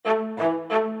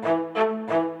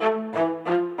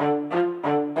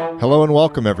Hello and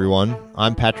welcome, everyone.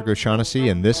 I'm Patrick O'Shaughnessy,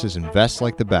 and this is Invest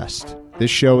Like the Best. This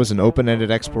show is an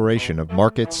open-ended exploration of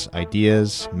markets,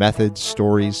 ideas, methods,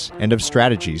 stories, and of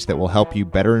strategies that will help you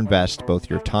better invest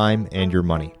both your time and your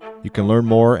money. You can learn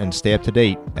more and stay up to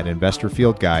date at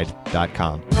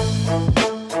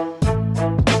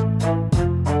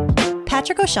investorfieldguide.com.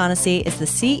 Patrick O'Shaughnessy is the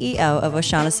CEO of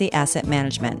O'Shaughnessy Asset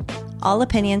Management. All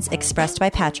opinions expressed by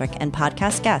Patrick and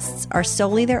podcast guests are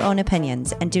solely their own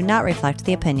opinions and do not reflect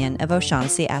the opinion of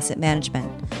O'Shaughnessy Asset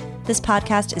Management. This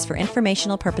podcast is for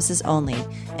informational purposes only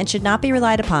and should not be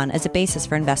relied upon as a basis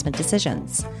for investment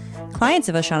decisions. Clients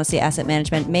of O'Shaughnessy Asset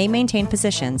Management may maintain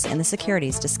positions in the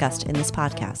securities discussed in this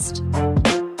podcast.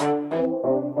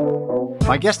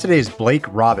 My guest today is Blake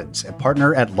Robbins, a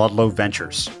partner at Ludlow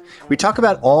Ventures. We talk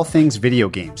about all things video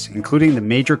games, including the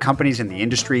major companies in the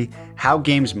industry, how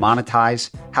games monetize,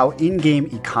 how in-game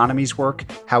economies work,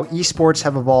 how esports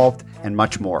have evolved, and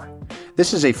much more.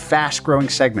 This is a fast-growing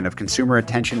segment of consumer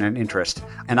attention and interest,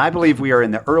 and I believe we are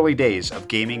in the early days of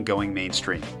gaming going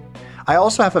mainstream. I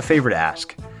also have a favor to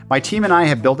ask. My team and I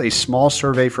have built a small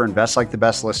survey for Invest Like the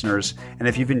Best listeners, and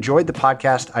if you've enjoyed the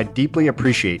podcast, I'd deeply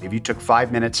appreciate if you took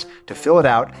 5 minutes to fill it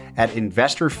out at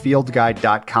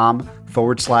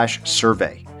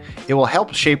investorfieldguide.com/survey. It will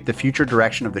help shape the future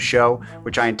direction of the show,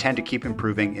 which I intend to keep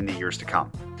improving in the years to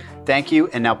come. Thank you,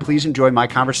 and now please enjoy my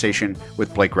conversation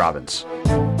with Blake Robbins.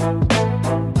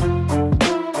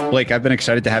 Blake, I've been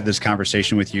excited to have this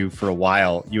conversation with you for a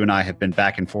while. You and I have been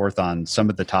back and forth on some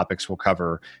of the topics we'll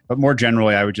cover, but more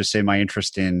generally, I would just say my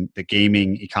interest in the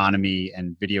gaming economy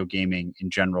and video gaming in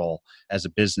general as a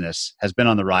business has been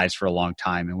on the rise for a long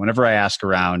time. And whenever I ask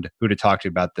around who to talk to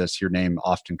about this, your name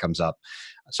often comes up.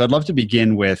 So I'd love to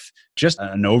begin with just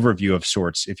an overview of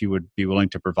sorts, if you would be willing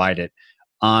to provide it,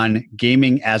 on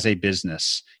gaming as a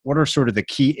business. What are sort of the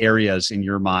key areas in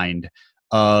your mind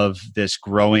of this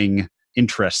growing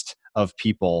interest of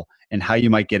people and how you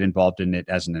might get involved in it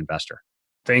as an investor?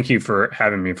 Thank you for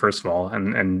having me, first of all.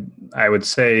 And I would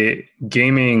say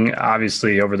gaming,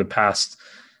 obviously, over the past,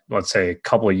 let's say,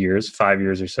 couple of years, 5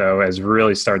 years or so, has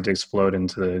really started to explode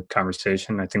into the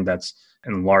conversation. I think that's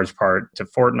in large part to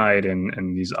Fortnite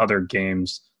and these other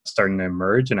games starting to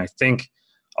emerge. And I think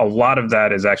a lot of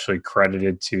that is actually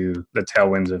credited to the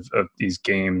tailwinds of these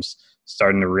games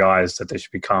starting to realize that they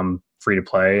should become free to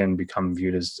play and become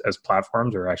viewed as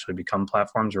platforms, or actually become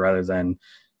platforms rather than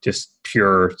just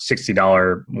pure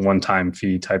 $60 one-time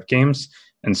fee type games.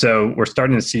 And so we're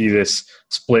starting to see this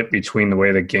split between the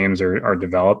way that games are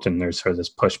developed, and there's sort of this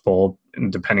push-pull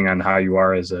depending on how you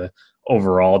are as a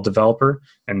overall developer.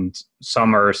 And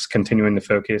some are continuing to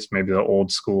focus, maybe the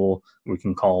old school, we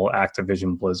can call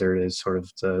Activision Blizzard is sort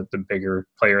of the bigger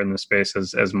player in the space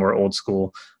as more old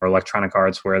school, or Electronic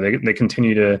Arts, where they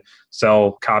continue to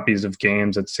sell copies of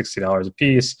games at $60 a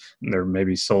piece. They're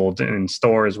maybe sold in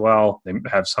store as well. They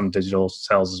have some digital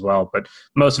sales as well, but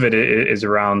most of it is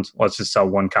around, let's just sell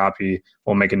one copy.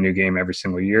 We'll make a new game every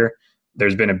single year.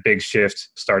 There's been a big shift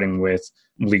starting with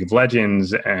League of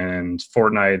Legends and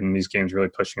Fortnite and these games really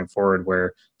pushing it forward,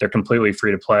 where they're completely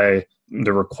free to play.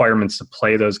 The requirements to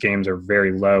play those games are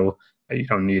very low. You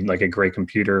don't need like a great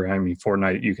computer. I mean,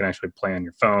 Fortnite, you can actually play on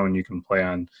your phone. You can play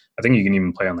on, I think you can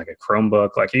even play on like a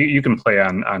Chromebook. Like you can play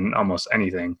on almost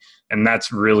anything. And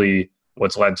that's really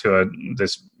what's led to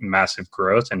this massive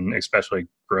growth, and especially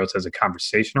growth as a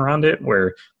conversation around it,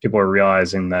 where people are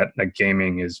realizing that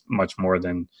gaming is much more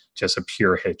than just a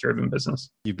pure hit-driven business.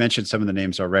 You've mentioned some of the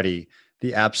names already,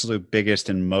 the absolute biggest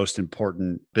and most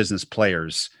important business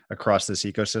players across this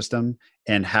ecosystem,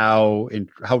 and how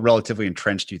relatively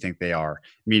entrenched do you think they are?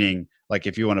 Meaning, like,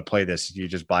 if you want to play this, do you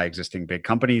just buy existing big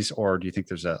companies, or do you think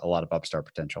there's a lot of upstart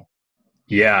potential?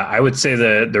 Yeah, I would say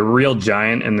the real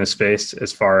giant in this space,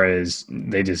 as far as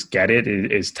they just get it,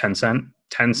 is Tencent.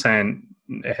 Tencent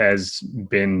has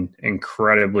been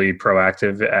incredibly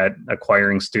proactive at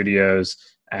acquiring studios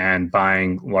and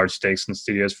buying large stakes in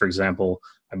studios. For example,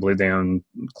 I believe they own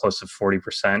close to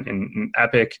 40% in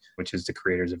Epic, which is the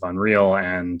creators of Unreal,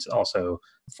 and also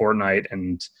Fortnite.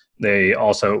 And they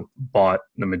also bought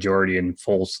the majority and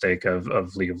full stake of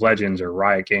League of Legends, or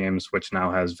Riot Games, which now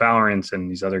has Valorant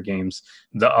and these other games.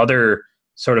 The other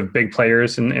sort of big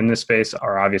players in this space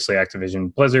are obviously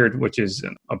Activision Blizzard, which is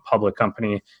a public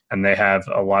company, and they have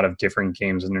a lot of different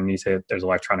games underneath it. There's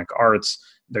Electronic Arts.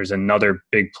 There's another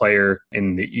big player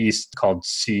in the East called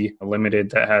Sea Limited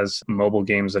that has mobile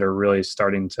games that are really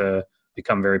starting to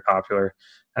become very popular.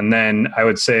 And then I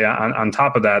would say on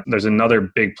top of that, there's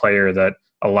another big player that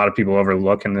a lot of people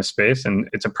overlook in this space, and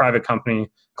it's a private company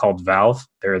called Valve.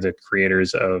 They're the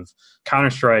creators of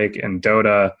Counter-Strike and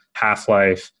Dota,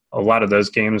 Half-Life, a lot of those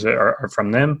games are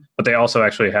from them, but they also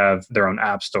actually have their own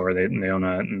app store. They own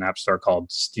an app store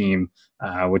called Steam,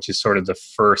 which is sort of the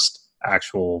first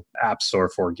actual app store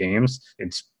for games.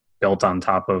 It's built on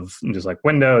top of just like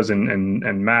Windows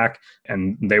and Mac.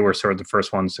 And they were sort of the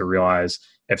first ones to realize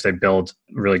if they build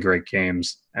really great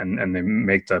games and they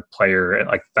make the player,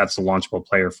 like that's the launchable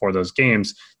player for those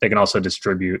games, they can also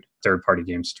distribute third-party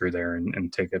games through there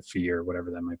and take a fee or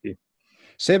whatever that might be.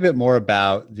 Say a bit more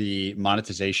about the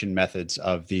monetization methods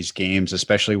of these games,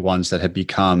 especially ones that have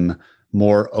become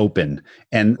more open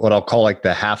and what I'll call like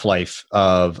the half-life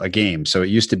of a game. So it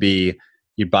used to be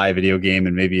you buy a video game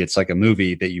and maybe it's like a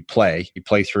movie that you play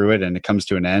through it and it comes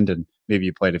to an end and maybe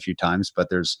you play it a few times, but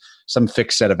there's some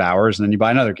fixed set of hours and then you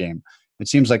buy another game. It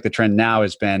seems like the trend now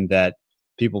has been that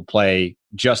people play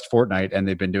just Fortnite and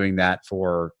they've been doing that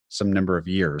for some number of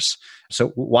years. So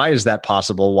why is that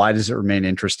possible? Why does it remain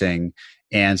interesting?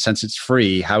 And since it's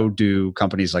free, how do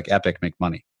companies like Epic make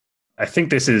money? I think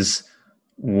this is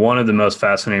one of the most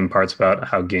fascinating parts about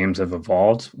how games have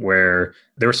evolved, where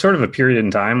there was sort of a period in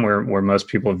time where most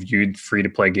people viewed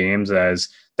free-to-play games as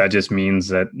that just means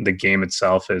that the game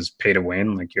itself is pay to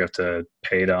win. Like you have to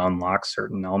pay to unlock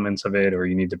certain elements of it, or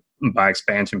you need to buy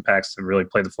expansion packs to really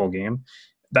play the full game.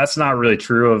 That's not really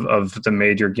true of the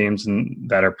major games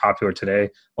that are popular today,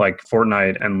 like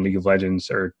Fortnite and League of Legends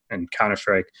and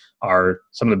Counter-Strike are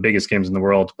some of the biggest games in the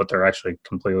world, but they're actually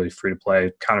completely free to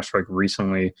play. Counter-Strike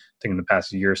recently, I think in the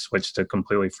past year, switched to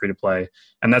completely free to play.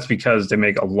 And that's because they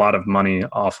make a lot of money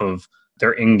off of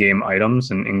their in-game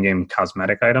items and in-game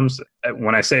cosmetic items.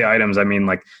 When I say items, I mean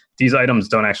like these items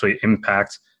don't actually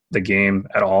impact the game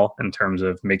at all in terms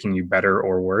of making you better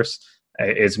or worse.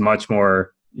 It's much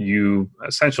more you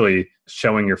essentially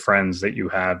showing your friends that you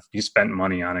spent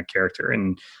money on a character.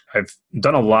 And I've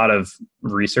done a lot of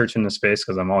research in the space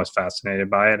because I'm always fascinated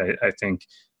by it. I think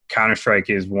Counter-Strike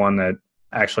is one that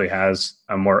actually has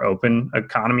a more open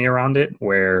economy around it,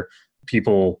 where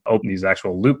people open these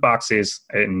actual loot boxes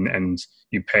and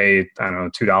you pay, I don't know,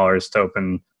 $2 to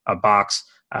open a box.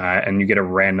 And you get a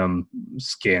random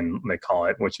skin, they call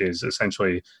it, which is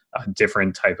essentially a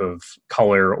different type of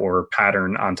color or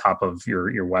pattern on top of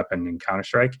your weapon in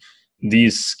Counter-Strike.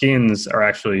 These skins are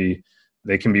actually,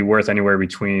 they can be worth anywhere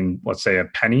between, let's say, a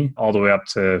penny all the way up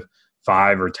to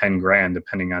 5 or 10 grand,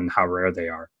 depending on how rare they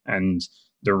are. And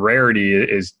the rarity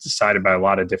is decided by a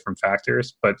lot of different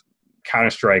factors, but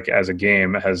Counter-Strike as a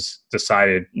game has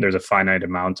decided there's a finite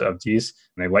amount of these,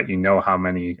 and they let you know how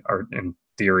many are in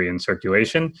theory in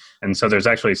circulation. And so there's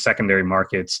actually secondary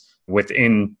markets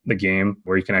within the game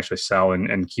where you can actually sell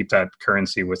and keep that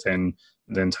currency within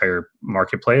the entire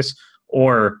marketplace.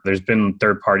 Or there's been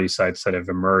third-party sites that have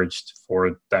emerged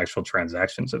for the actual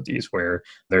transactions of these, where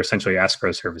they're essentially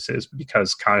escrow services.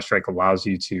 Because Counter-Strike allows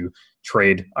you to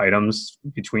trade items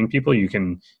between people, you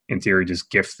can, in theory,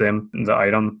 just gift them the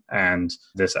item, and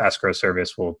this escrow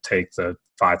service will take the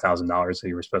 $5,000 that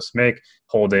you were supposed to make,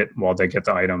 hold it while they get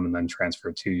the item, and then transfer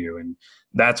it to you. And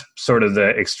that's sort of the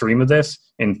extreme of this.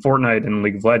 In Fortnite and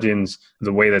League of Legends,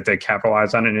 the way that they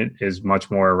capitalize on it is much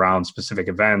more around specific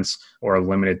events or a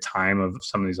limited time of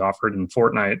some of these offered. In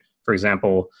Fortnite, for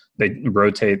example, they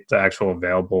rotate the actual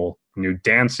available new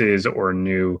dances or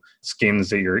new skins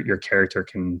that your character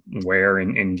can wear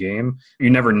in game.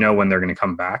 You never know when they're going to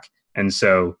come back. And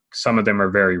so some of them are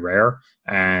very rare,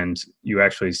 and you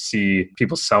actually see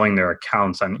people selling their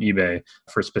accounts on eBay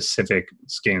for specific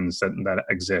skins that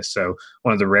exist. So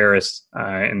one of the rarest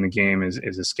in the game is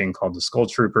a skin called the Skull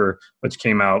Trooper, which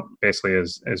came out basically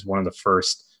as one of the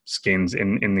first skins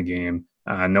in the game.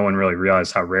 No one really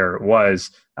realized how rare it was,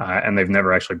 and they've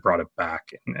never actually brought it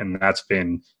back. And that's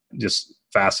been just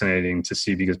fascinating to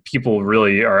see, because people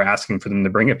really are asking for them to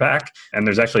bring it back. And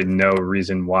there's actually no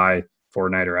reason why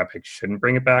Fortnite or Epic shouldn't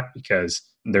bring it back, because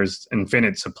there's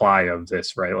infinite supply of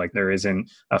this, right? Like there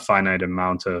isn't a finite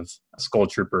amount of Skull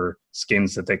Trooper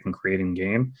skins that they can create in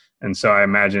game. And so I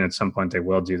imagine at some point they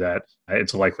will do that.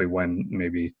 It's likely when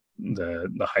maybe the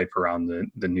hype around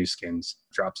the new skins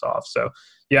drops off. So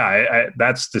yeah,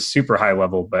 that's the super high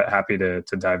level, but happy to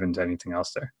dive into anything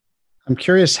else there. I'm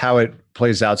curious how it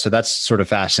plays out. So that's sort of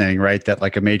fascinating, right? That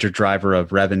like a major driver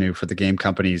of revenue for the game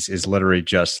companies is literally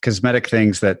just cosmetic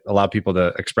things that allow people to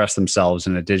express themselves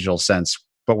in a digital sense,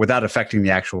 but without affecting the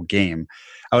actual game.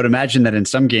 I would imagine that in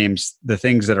some games, the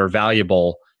things that are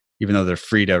valuable, even though they're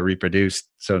free to reproduce,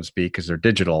 so to speak, because they're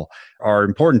digital, are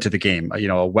important to the game. You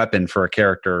know, a weapon for a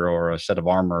character or a set of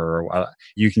armor, or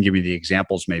you can give me the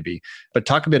examples maybe. But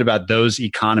talk a bit about those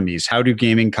economies. How do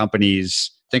gaming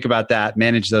companies think about that,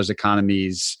 manage those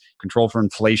economies, control for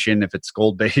inflation if it's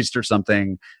gold based or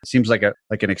something. It seems like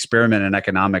an experiment in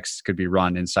economics could be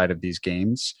run inside of these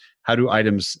games. How do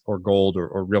items or gold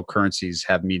or real currencies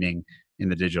have meaning in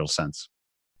the digital sense?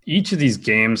 Each of these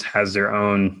games has their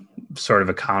own sort of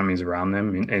economies around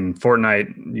them. In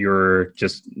Fortnite, you're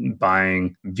just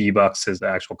buying V-Bucks as the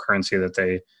actual currency that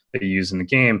they use in the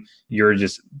game. You're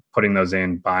just putting those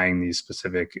in, buying these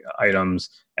specific items,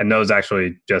 and those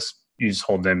actually you just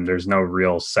hold them. There's no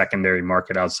real secondary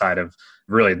market outside of,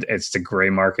 really, it's the gray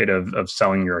market of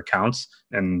selling your accounts.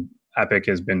 And Epic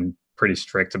has been pretty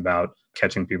strict about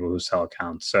catching people who sell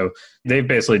accounts. So they've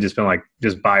basically just been like,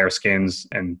 just buy our skins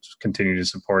and continue to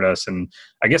support us. And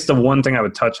I guess the one thing I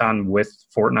would touch on with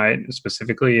Fortnite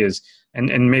specifically is,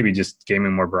 and maybe just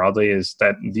gaming more broadly, is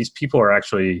that these people are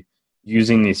actually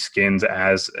using these skins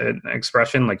as an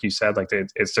expression. Like you said, like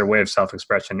it's their way of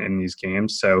self-expression in these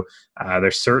games. So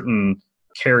there's certain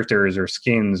characters or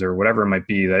skins or whatever it might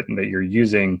be that you're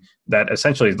using that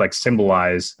essentially like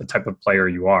symbolize the type of player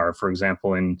you are. For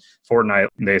example, in Fortnite,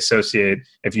 they associate,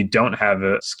 if you don't have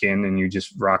a skin and you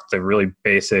just rock the really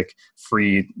basic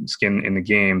free skin in the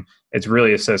game, it's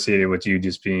really associated with you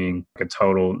just being like a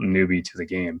total newbie to the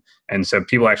game. And so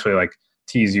people actually like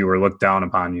tease you or look down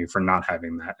upon you for not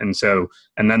having that.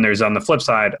 And then there's, on the flip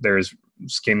side, there's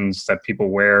skins that people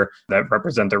wear that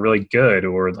represent they're really good,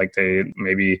 or like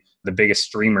maybe the biggest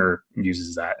streamer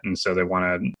uses that, and so they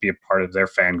want to be a part of their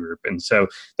fan group. And so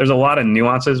there's a lot of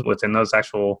nuances within those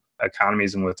actual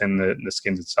economies and within the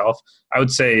skins itself. I would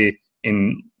say,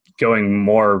 in going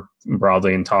more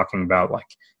broadly and talking about like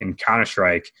in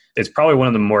Counter-Strike, it's probably one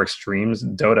of the more extremes.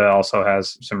 Dota also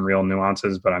has some real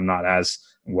nuances, but I'm not as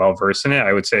well versed in it.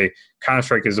 I would say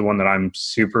Counter-Strike is the one that I'm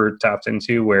super tapped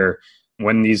into, where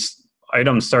when these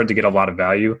items started to get a lot of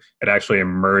value, it actually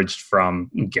emerged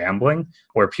from gambling,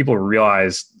 where people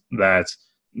realized that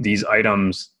these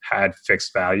items had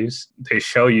fixed values. They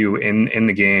show you in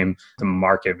the game the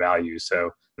market value.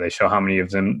 So they show how many of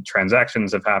them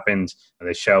transactions have happened.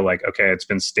 They show like, okay, it's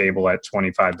been stable at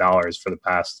 $25 for the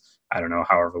past, I don't know,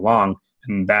 however long.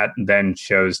 And that then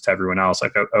shows to everyone else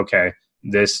like, okay,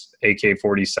 this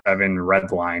AK-47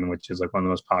 red line, which is like one of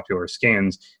the most popular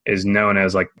skins, is known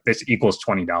as like, this equals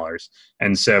 $20.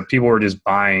 And so people were just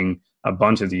buying a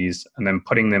bunch of these and then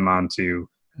putting them onto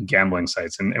gambling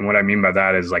sites. And what I mean by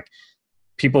that is like,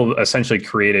 people essentially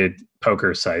created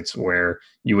poker sites where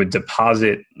you would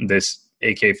deposit this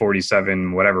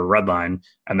AK-47 whatever red line,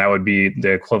 and that would be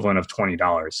the equivalent of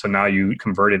 $20. So now you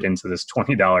convert it into this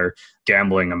 $20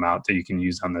 gambling amount that you can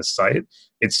use on this site.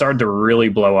 It started to really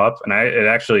blow up, and it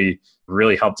actually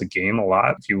really helped the game a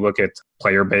lot. If you look at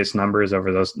player-based numbers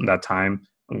over that time,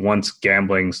 once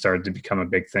gambling started to become a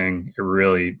big thing, it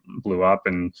really blew up.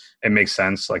 And it makes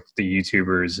sense. Like the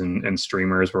YouTubers and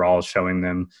streamers were all showing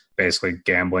them basically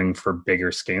gambling for bigger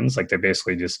skins. Like they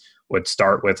basically just would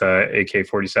start with a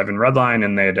AK-47 redline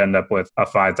and they'd end up with a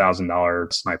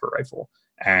 $5,000 sniper rifle.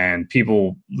 And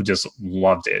people just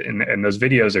loved it. And those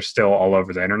videos are still all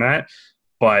over the internet.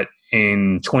 But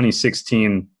in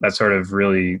 2016, that sort of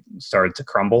really started to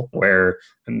crumble, where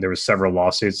there was several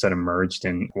lawsuits that emerged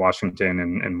in Washington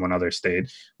and one other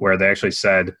state, where they actually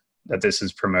said that this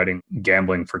is promoting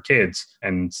gambling for kids.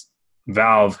 And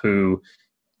Valve, who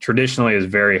traditionally is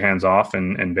very hands-off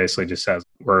and basically just says,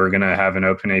 we're going to have an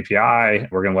open API,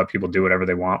 we're going to let people do whatever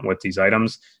they want with these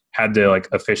items, had to like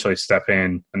officially step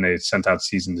in, and they sent out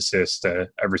cease and desist to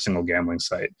every single gambling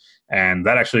site. And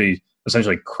that actually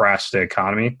essentially crashed the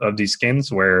economy of these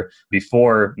skins, where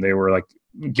before they were like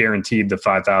guaranteed the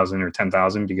 5,000 or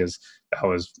 10,000 because that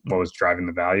was what was driving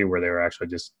the value, where they were actually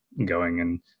just going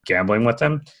and gambling with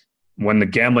them. When the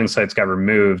gambling sites got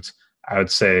removed, I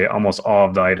would say almost all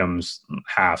of the items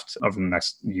halved over the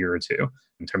next year or two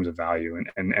in terms of value.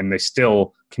 And they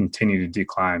still continue to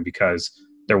decline because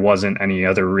there wasn't any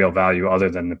other real value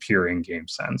other than the pure in-game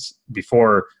sense.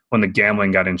 Before, when the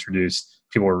gambling got introduced,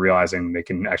 people were realizing they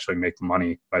can actually make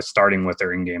money by starting with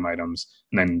their in-game items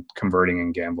and then converting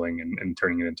and gambling and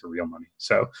turning it into real money.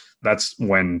 So that's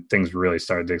when things really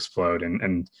started to explode.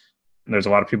 And there's a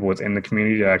lot of people within the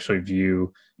community that actually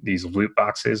view these loot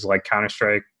boxes like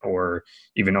Counter-Strike or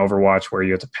even Overwatch, where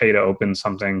you have to pay to open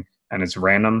something and it's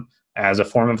random, as a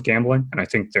form of gambling. And I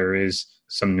think there is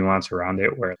some nuance around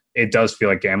it where it does feel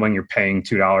like gambling. You're paying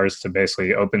 $2 to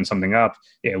basically open something up.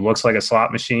 It looks like a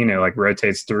slot machine. It like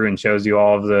rotates through and shows you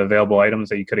all of the available items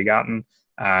that you could have gotten.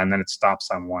 And then it stops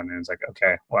on one and it's like,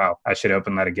 okay, wow, I should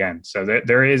open that again. So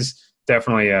there is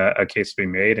definitely a case to be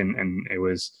made. And it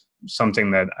was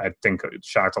something that I think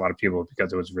shocked a lot of people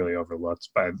because it was really overlooked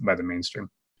by the mainstream.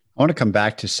 I want to come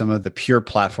back to some of the pure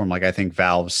platform. Like I think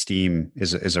Valve Steam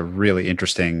is a really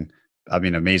interesting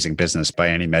amazing business by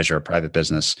any measure, a private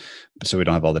business. So we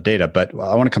don't have all the data, but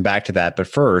I want to come back to that. But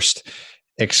first,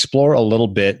 explore a little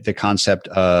bit the concept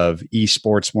of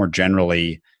esports more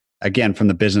generally, again, from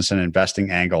the business and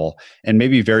investing angle, and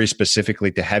maybe very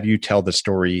specifically to have you tell the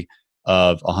story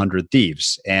of 100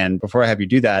 Thieves. And before I have you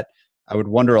do that, I would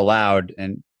wonder aloud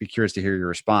and be curious to hear your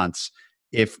response.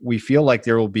 If we feel like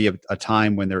there will be a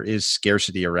time when there is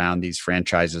scarcity around these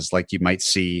franchises, like you might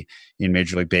see in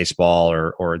Major League Baseball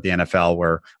or the NFL,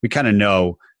 where we kind of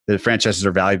know the franchises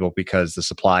are valuable because the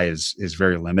supply is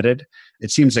very limited. It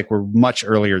seems like we're much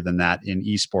earlier than that in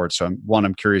esports. So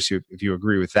I'm curious if you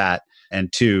agree with that,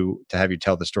 and two, to have you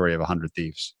tell the story of 100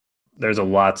 Thieves. There's a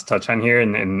lot to touch on here,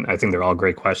 and I think they're all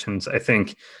great questions. I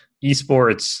think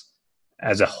esports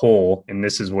as a whole, and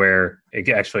this is where it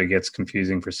actually gets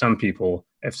confusing for some people.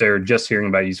 If they're just hearing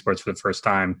about esports for the first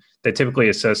time, they typically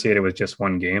associate it with just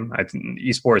one game. I think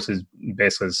esports is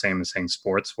basically the same as saying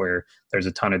sports, where there's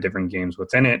a ton of different games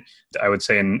within it. I would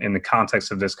say in the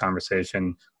context of this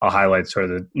conversation, I'll highlight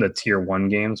sort of the tier one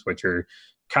games, which are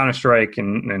Counter-Strike,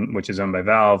 and which is owned by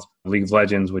Valve, League of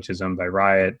Legends, which is owned by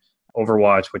Riot,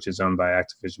 Overwatch, which is owned by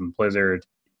Activision Blizzard.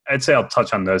 I'd say I'll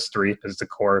touch on those three as the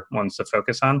core ones to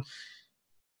focus on.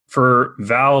 For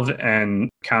Valve and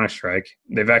Counter-Strike,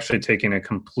 they've actually taken a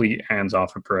complete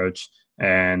hands-off approach,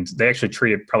 and they actually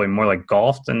treat it probably more like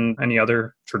golf than any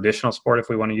other traditional sport, if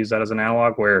we want to use that as an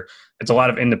analog, where it's a lot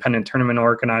of independent tournament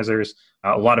organizers,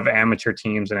 a lot of amateur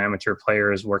teams and amateur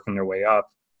players working their way up.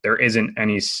 There isn't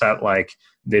any set, like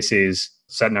this is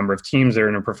set number of teams that are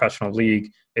in a professional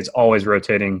league. It's always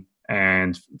rotating.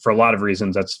 And for a lot of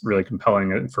reasons, that's really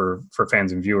compelling for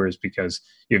fans and viewers, because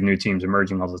you have new teams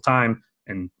emerging all the time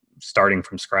and starting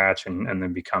from scratch and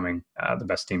then becoming the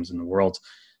best teams in the world.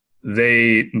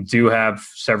 They do have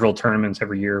several tournaments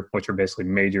every year, which are basically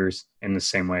majors in the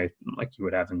same way like you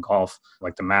would have in golf.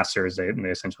 Like the Masters, they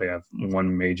essentially have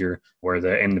one major where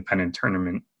the independent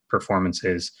tournament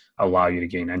performances allow you to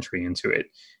gain entry into it.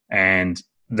 And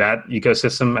that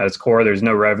ecosystem at its core, there's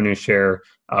no revenue share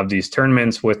of these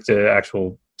tournaments with the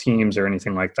actual teams or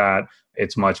anything like that.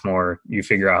 It's much more you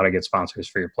figure out how to get sponsors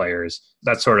for your players.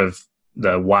 That's sort of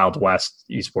the Wild West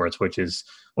esports, which is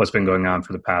what's been going on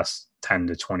for the past 10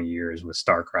 to 20 years with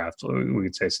StarCraft. We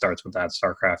could say starts with that,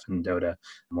 StarCraft and Dota,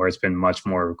 where it's been much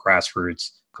more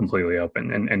grassroots, completely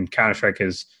open. And Counter-Strike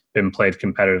has been played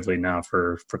competitively now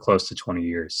for close to 20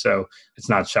 years. So it's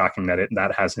not shocking that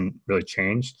that hasn't really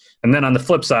changed. And then on the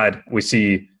flip side, we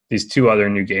see these two other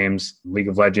new games. League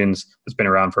of Legends has been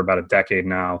around for about a decade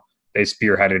now. They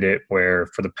spearheaded it, where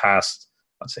for the past,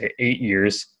 let's say, 8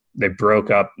 years, they broke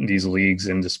up these leagues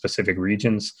into specific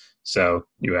regions. So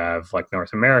you have like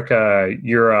North America,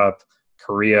 Europe,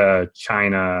 Korea,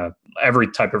 China, every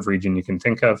type of region you can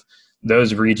think of.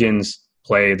 Those regions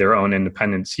play their own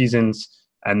independent seasons,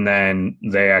 and then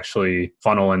they actually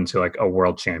funnel into like a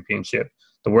world championship.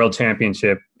 The world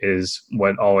championship is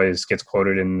what always gets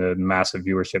quoted in the massive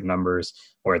viewership numbers,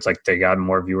 where it's like they got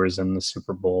more viewers than the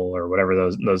Super Bowl or whatever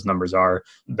those numbers are.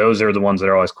 Those are the ones that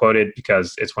are always quoted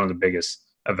because it's one of the biggest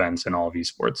events in all of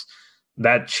esports.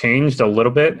 That changed a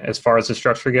little bit as far as the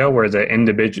structure go, where the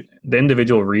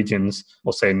individual regions,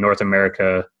 we'll say North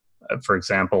America, for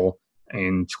example,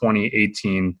 in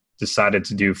 2018 decided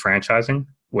to do franchising,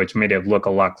 which made it look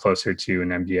a lot closer to an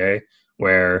NBA,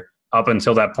 where up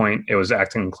until that point, it was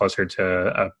acting closer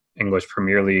to a English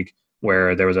Premier League,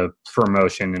 where there was a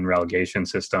promotion and relegation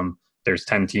system. There's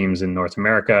 10 teams in North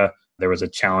America. There was a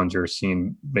challenger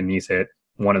scene beneath it.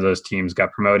 One of those teams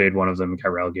got promoted. One of them got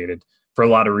relegated. For a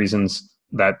lot of reasons,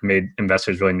 that made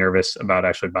investors really nervous about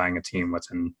actually buying a team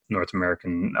within North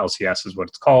American LCS is what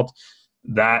it's called.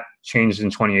 That changed in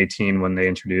 2018 when they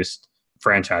introduced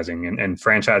franchising. And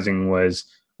franchising was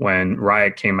when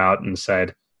Riot came out and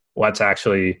said, let's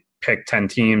actually pick 10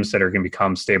 teams that are going to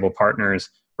become stable partners.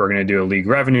 We're going to do a league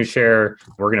revenue share.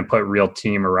 We're going to put real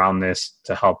team around this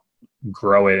to help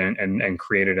grow it and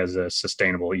create it as a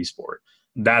sustainable esport.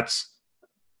 That's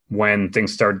when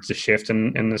things started to shift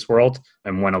in this world,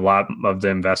 and when a lot of the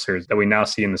investors that we now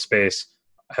see in the space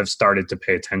have started to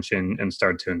pay attention and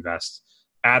started to invest.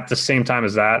 At the same time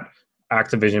as that,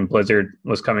 Activision Blizzard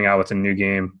was coming out with a new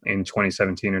game in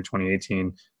 2017 or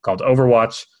 2018 called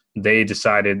Overwatch. They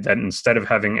decided that instead of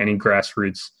having any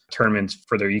grassroots tournaments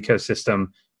for their ecosystem,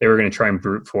 they were going to try and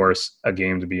brute force a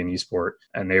game to be an esport.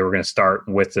 And they were going to start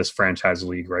with this franchise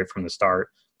league right from the start.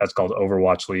 That's called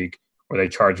Overwatch League, where they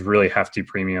charge really hefty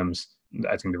premiums.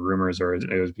 I think the rumors are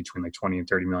it was between like $20 and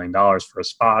 $30 million for a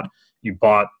spot. You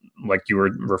bought, like you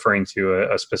were referring to,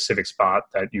 a specific spot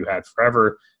that you had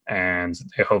forever, and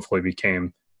they hopefully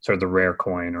became sort of the rare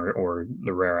coin or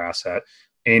the rare asset.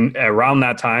 in around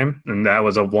that time, and that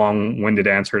was a long-winded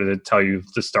answer to tell you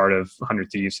the start of 100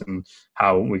 Thieves and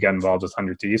how we got involved with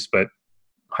 100 Thieves. But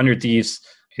 100 Thieves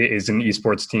is an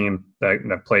esports team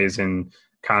that plays in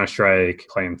Counter-Strike,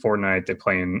 play in Fortnite, they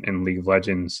play in League of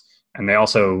Legends, and they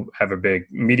also have a big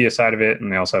media side of it,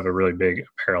 and they also have a really big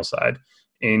apparel side.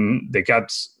 They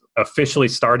got officially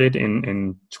started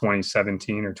in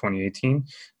 2017 or 2018,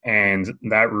 and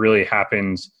that really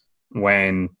happened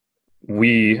when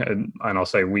we, and I'll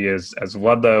say we as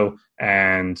Ludlow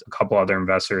and a couple other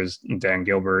investors, Dan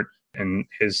Gilbert and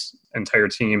his entire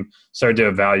team, started to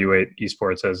evaluate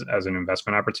esports as an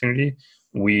investment opportunity.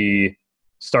 We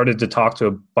started to talk to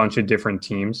a bunch of different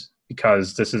teams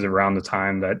because this is around the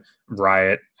time that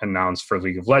Riot announced for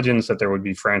League of Legends that there would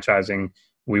be franchising.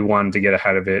 We wanted to get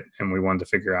ahead of it, and we wanted to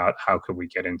figure out how could we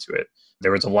get into it.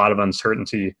 There was a lot of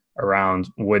uncertainty around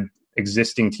would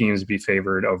existing teams be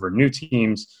favored over new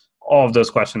teams. All of those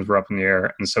questions were up in the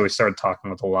air. And so we started talking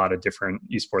with a lot of different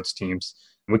esports teams.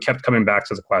 We kept coming back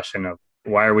to the question of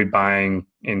why are we buying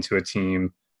into a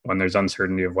team when there's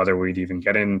uncertainty of whether we'd even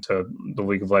get into the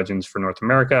League of Legends for North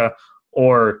America,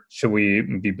 or should we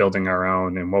be building our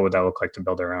own, and what would that look like to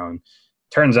build our own?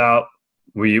 Turns out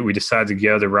we decided to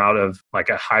go the route of like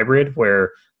a hybrid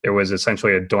where there was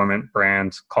essentially a dormant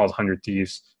brand called 100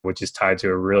 Thieves, which is tied to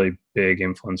a really big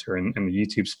influencer in the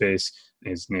YouTube space.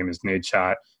 His name is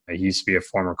Nadeshot. He used to be a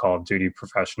former Call of Duty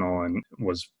professional and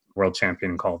was world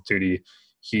champion in Call of Duty.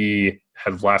 He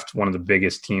had left one of the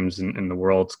biggest teams in the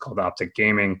world called Optic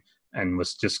Gaming and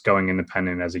was just going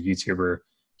independent as a YouTuber.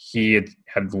 He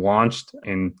had launched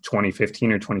in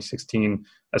 2015 or 2016,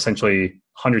 essentially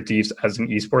 100 Thieves as an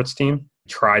esports team,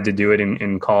 tried to do it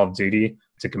in Call of Duty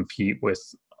to compete with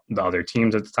the other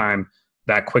teams at the time.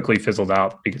 That quickly fizzled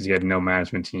out because he had no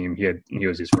management team. He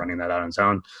was just running that out on his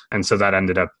own. And so that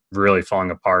ended up really falling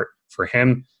apart for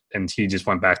him. And he just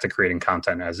went back to creating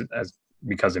content as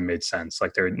because it made sense.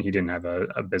 Like he didn't have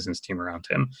a business team around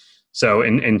him. So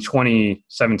in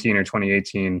 2017 or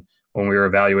 2018, when we were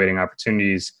evaluating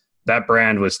opportunities, that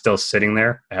brand was still sitting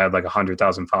there. It had like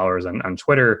 100,000 followers on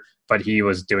Twitter, but he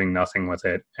was doing nothing with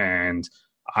it. And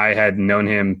I had known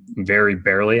him very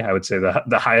barely. I would say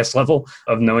the highest level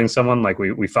of knowing someone. Like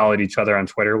we followed each other on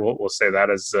Twitter. We'll say that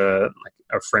as like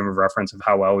a frame of reference of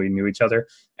how well we knew each other.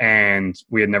 And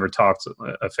we had never talked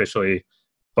officially,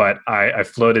 but I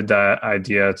floated that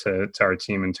idea to our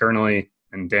team internally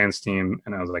and Dan's team.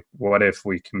 And I was like, what if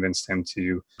we convinced him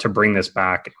to bring this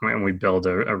back and we build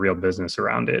a real business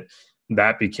around it?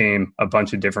 That became a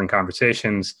bunch of different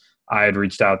conversations. I had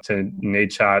reached out to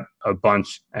Nadeshot a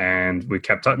bunch and we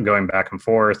kept going back and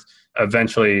forth.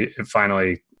 Eventually, it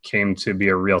finally came to be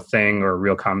a real thing or a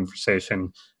real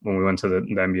conversation when we went to the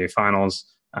NBA Finals.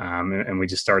 And we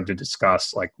just started to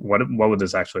discuss like what would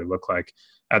this actually look like.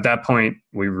 At that point,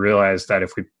 we realized that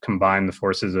if we combine the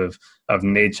forces of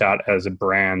Nadeshot as a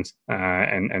brand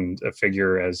and a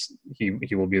figure as he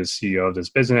will be the CEO of this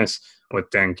business with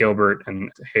Dan Gilbert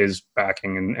and his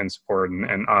backing and support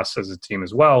and us as a team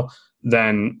as well,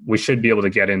 then we should be able to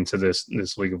get into this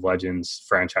League of Legends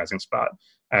franchising spot.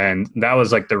 And that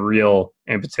was like the real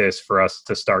impetus for us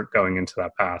to start going into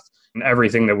that path. And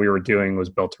everything that we were doing was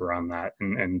built around that.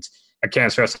 And I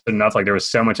can't stress it enough, like there was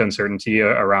so much uncertainty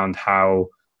around how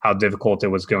difficult it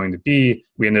was going to be.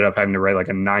 We ended up having to write like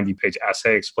a 90-page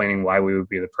essay explaining why we would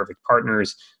be the perfect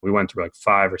partners. We went through like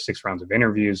 5 or 6 rounds of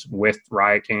interviews with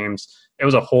Riot Games. It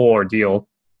was a whole ordeal.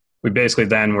 We basically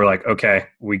then were like, okay,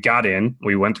 we got in,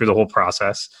 we went through the whole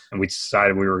process and we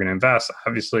decided we were going to invest,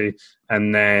 obviously.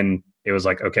 And then it was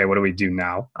like, okay, what do we do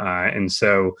now? And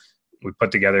so we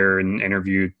put together and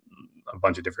interviewed a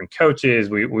bunch of different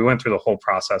coaches. We went through the whole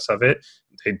process of it.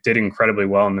 They did incredibly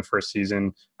well in the first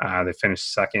season. They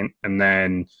finished second. And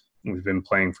then we've been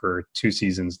playing for 2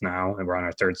 seasons now, and we're on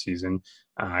our 3rd season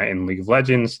in League of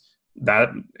Legends.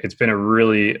 It's been a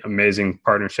really amazing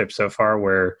partnership so far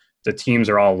where the teams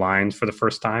are all aligned for the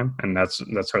first time. And that's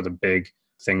sort of the big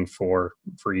thing for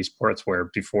esports,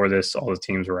 where before this, all the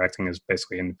teams were acting as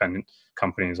basically independent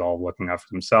companies, all looking out for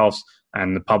themselves,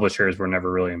 and the publishers were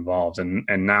never really involved. And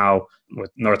now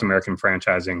with North American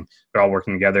franchising, they're all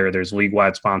working together. There's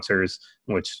league-wide sponsors,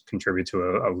 which contribute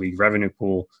to a league revenue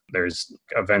pool. There's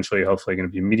eventually, hopefully, going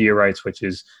to be media rights, which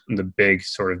is the big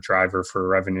sort of driver for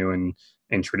revenue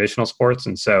in traditional sports.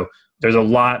 And so there's a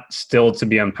lot still to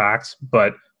be unpacked,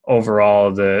 but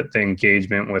overall, the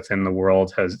engagement within the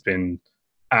world has been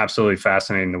absolutely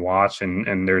fascinating to watch.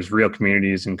 And there's real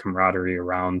communities and camaraderie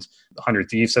around 100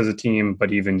 Thieves as a team,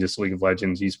 but even just League of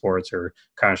Legends esports or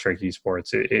Counter-Strike esports.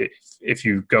 If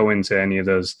you go into any of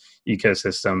those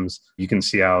ecosystems, you can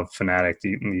see how fanatic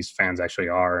these fans actually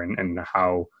are and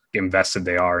how invested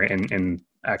they are in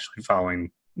actually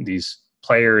following these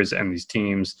players and these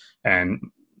teams. And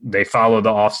they follow the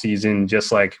off season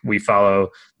just like we follow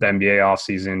the NBA off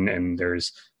season, and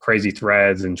there's crazy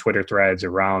threads and Twitter threads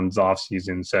around the off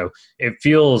season. So it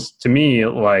feels to me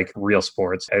like real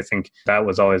sports. I think that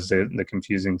was always the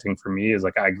confusing thing for me, is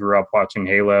like I grew up watching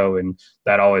Halo, and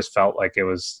that always felt like it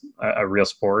was a real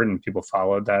sport, and people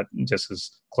followed that just as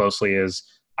closely as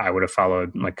I would have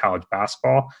followed like college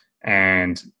basketball.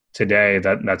 And today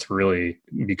that's really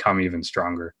become even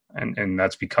stronger. And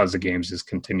that's because the games just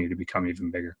continue to become even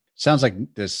bigger. Sounds like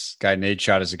this guy,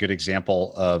 Nadeshot, is a good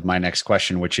example of my next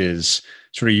question, which is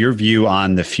sort of your view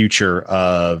on the future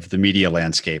of the media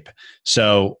landscape.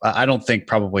 So I don't think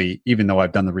probably, even though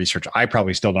I've done the research, I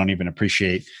probably still don't even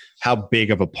appreciate how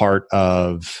big of a part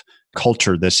of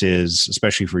culture this is,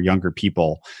 especially for younger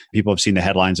people. People have seen the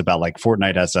headlines about like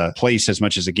Fortnite as a place as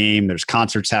much as a game. There's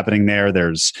concerts happening there.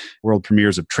 There's world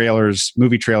premieres of trailers,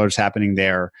 movie trailers happening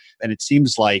there. And it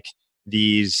seems like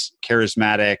these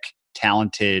charismatic,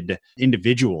 talented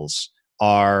individuals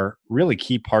are really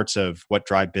key parts of what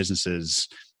drive businesses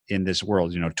in this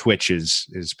world. You know, Twitch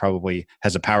is probably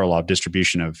has a power law of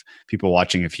distribution of people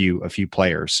watching a few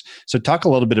players. So talk a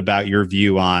little bit about your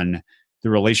view on the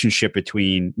relationship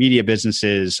between media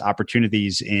businesses,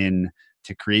 opportunities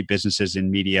to create businesses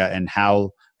in media, and how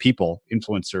people,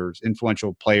 influencers,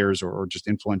 influential players, or just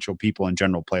influential people in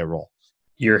general play a role.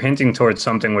 You're hinting towards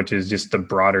something which is just the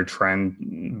broader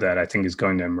trend that I think is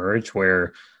going to emerge,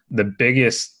 where the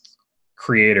biggest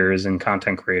creators and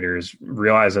content creators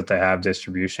realize that they have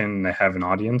distribution, they have an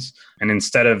audience. And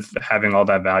instead of having all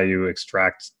that value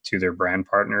extract to their brand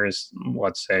partners,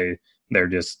 let's say they're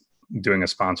just doing a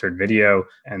sponsored video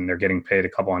and they're getting paid a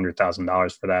couple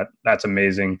 $100,000 for that. That's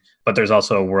amazing. But there's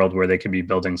also a world where they could be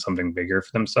building something bigger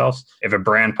for themselves. If a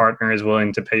brand partner is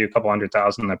willing to pay you a couple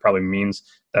 $100,000, that probably means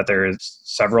that there is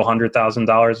several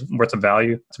 $100,000 worth of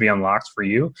value to be unlocked for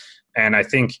you. And I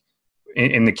think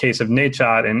in the case of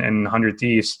Nadeshot and 100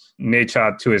 Thieves,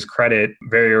 Nadeshot, to his credit,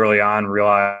 very early on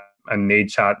realized a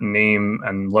Nadeshot name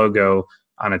and logo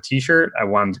on a t-shirt. I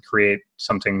wanted to create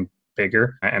something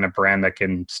bigger and a brand that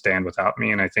can stand without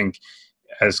me. And I think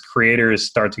as creators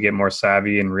start to get more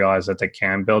savvy and realize that they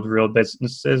can build real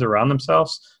businesses around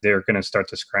themselves, they're going to start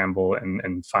to scramble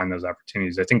and find those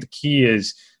opportunities. I think the key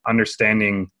is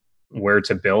understanding where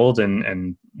to build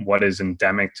and what is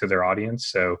endemic to their audience.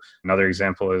 So another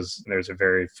example is there's a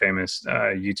very famous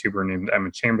YouTuber named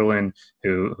Emma Chamberlain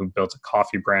who built a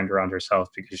coffee brand around herself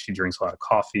because she drinks a lot of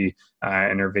coffee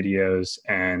in her videos.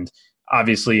 And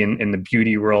obviously in the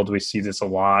beauty world, we see this a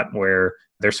lot where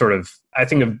they're sort of, I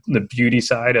think of the beauty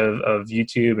side of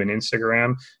YouTube and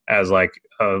Instagram as like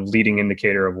a leading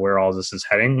indicator of where all this is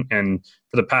heading. And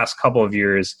for the past couple of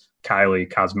years, Kylie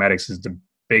Cosmetics is the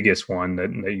biggest one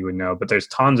that you would know, but there's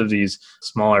tons of these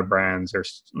smaller brands or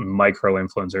micro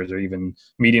influencers or even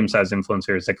medium-sized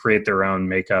influencers that create their own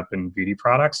makeup and beauty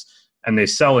products. And they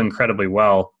sell incredibly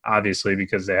well, obviously,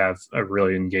 because they have a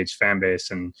really engaged fan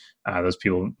base, and those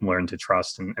people learn to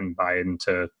trust and buy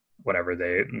into whatever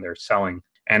they're selling.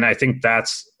 And I think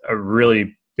that's a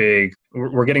really big,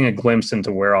 we're getting a glimpse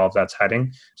into where all of that's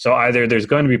heading. So either there's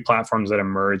going to be platforms that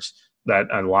emerge that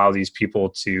allow these people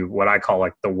to, what I call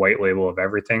like the white label of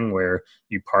everything, where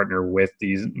you partner with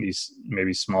these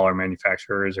maybe smaller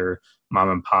manufacturers or mom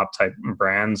and pop type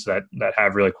brands that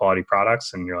have really quality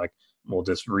products. And you're like, we'll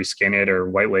just reskin it or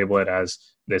white label it as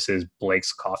this is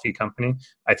Blake's Coffee Company.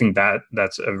 I think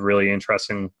that's a really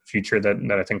interesting future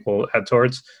that I think we'll head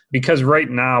towards, because right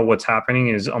now what's happening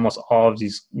is almost all of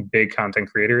these big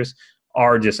content creators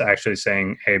are just actually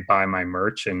saying, hey, buy my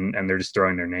merch, and they're just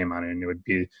throwing their name on it. And it would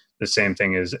be the same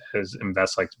thing as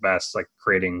Invest Like the Best, like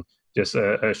creating just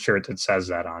a shirt that says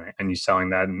that on it and you selling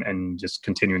that and just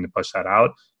continuing to push that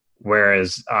out.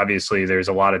 Whereas obviously there's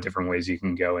a lot of different ways you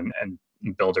can go and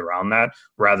build around that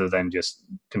rather than just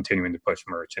continuing to push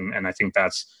merch. And I think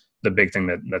that's the big thing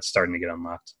that's starting to get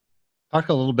unlocked. Talk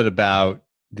a little bit about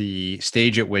the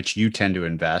stage at which you tend to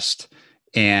invest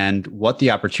and what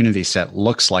the opportunity set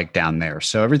looks like down there.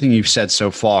 So everything you've said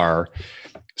so far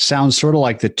sounds sort of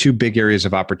like the two big areas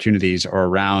of opportunities are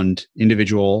around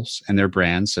individuals and their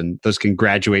brands, and those can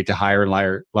graduate to higher and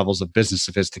higher levels of business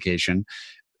sophistication.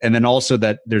 And then also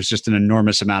that there's just an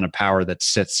enormous amount of power that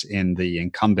sits in the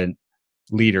incumbent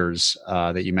leaders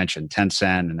that you mentioned,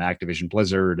 Tencent and Activision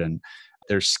Blizzard, and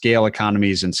there's scale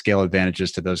economies and scale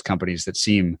advantages to those companies that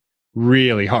seem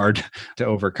really hard to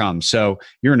overcome. So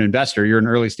you're an investor, you're an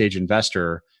early stage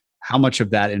investor. How much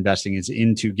of that investing is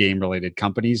into game related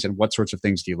companies, and what sorts of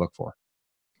things do you look for?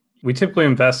 We typically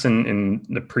invest in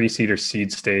the pre-seed or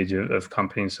seed stage of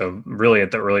companies. So really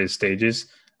at the earliest stages,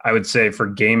 I would say for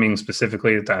gaming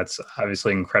specifically, that's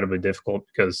obviously incredibly difficult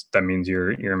because that means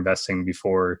you're investing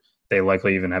before they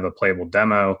likely even have a playable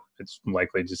demo. It's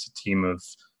likely just a team of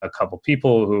a couple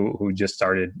people who just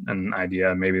started an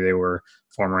idea. Maybe they were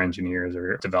former engineers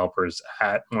or developers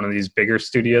at one of these bigger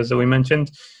studios that we mentioned.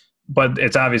 But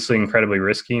it's obviously incredibly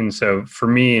risky. And so for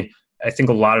me, I think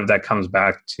a lot of that comes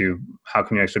back to how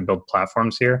can you actually build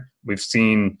platforms here? We've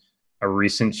seen a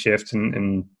recent shift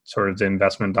in sort of the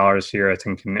investment dollars here. I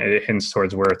think it hints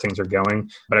towards where things are going.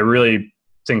 But I really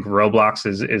think Roblox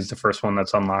is the first one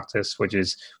that's unlocked this, which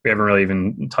is, we haven't really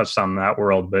even touched on that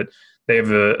world, but they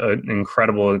have an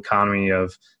incredible economy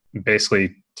of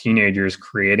basically teenagers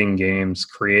creating games,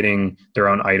 creating their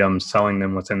own items, selling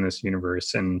them within this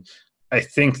universe. And I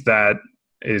think that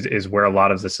is where a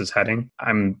lot of this is heading.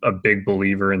 I'm a big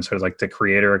believer in sort of like the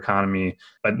creator economy,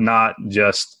 but not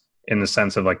just in the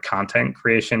sense of like content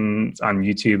creation on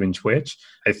YouTube and Twitch.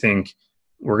 I think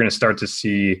we're going to start to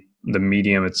see the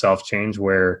medium itself change,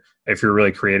 where if you're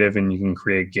really creative and you can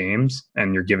create games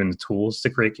and you're given the tools to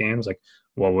create games, like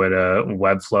what would a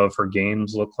Webflow for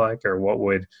games look like? Or what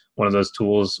would one of those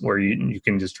tools where you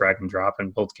can just drag and drop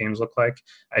and build games look like?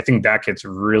 I think that gets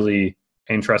really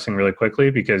interesting really quickly,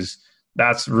 because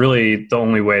that's really the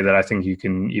only way that I think you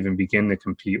can even begin to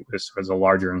compete with sort of the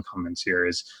larger incumbents here.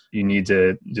 Is you need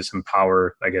to just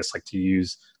empower, I guess, like to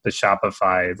use the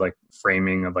Shopify like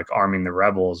framing of like arming the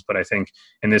rebels. But I think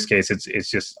in this case,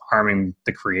 it's just arming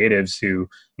the creatives who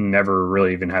never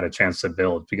really even had a chance to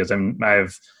build, because I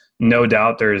have no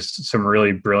doubt there's some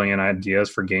really brilliant ideas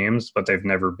for games, but they've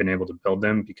never been able to build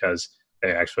them because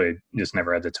they actually just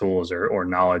never had the tools or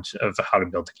knowledge of how to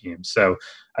build the game. So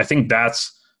I think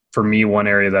that's, for me, one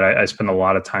area that I spend a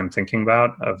lot of time thinking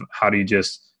about, of how do you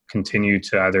just continue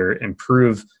to either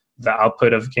improve the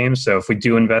output of games. So if we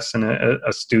do invest in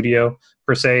a studio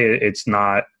per se, it's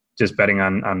not just betting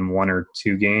on one or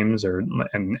two games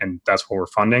and that's what we're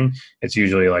funding. It's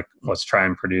usually like, let's try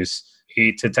and produce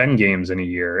 8 to 10 games in a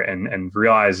year, and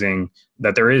realizing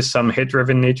that there is some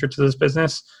hit-driven nature to this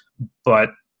business.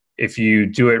 But if you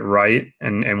do it right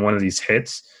and one of these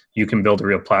hits, you can build a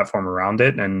real platform around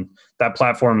it. And that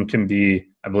platform can be,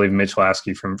 I believe Mitch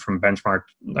Lasky from Benchmark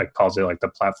like calls it like the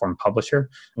platform publisher,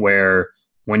 where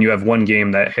when you have one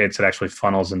game that hits, it actually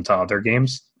funnels into other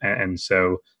games. And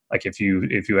so like if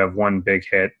you have one big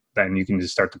hit, then you can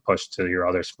just start to push to your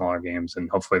other smaller games, and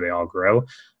hopefully they all grow.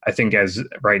 I think as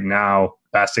right now,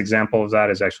 best example of that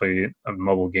is actually a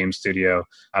mobile game studio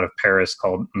out of Paris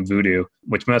called Voodoo,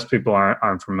 which most people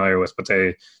aren't familiar with, but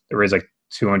they raised like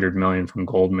 $200 million from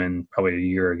Goldman probably a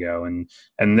year ago.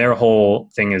 And their whole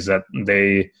thing is that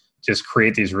they just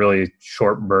create these really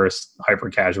short burst, hyper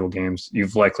casual games.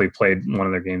 You've likely played one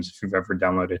of their games if you've ever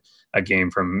downloaded a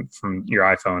game from your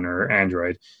iPhone or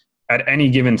Android. At any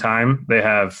given time, they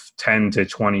have 10 to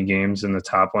 20 games in the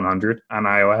top 100 on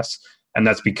iOS. And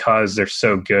that's because they're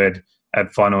so good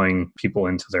at funneling people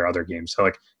into their other games. So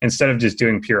like instead of just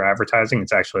doing pure advertising,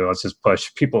 it's actually, let's just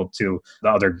push people to the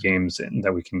other games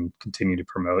that we can continue to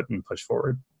promote and push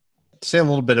forward. Say a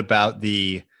little bit about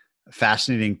the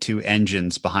fascinating two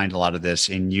engines behind a lot of this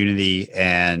in Unity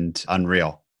and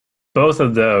Unreal. Both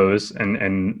of those,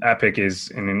 and Epic is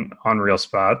in an Unreal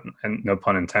spot, and no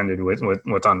pun intended with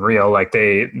Unreal. Like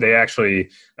they actually,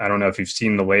 I don't know if you've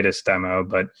seen the latest demo,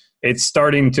 but it's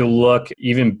starting to look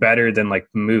even better than like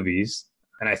movies.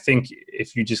 And I think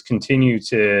if you just continue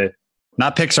to,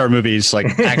 not Pixar movies,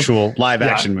 like actual live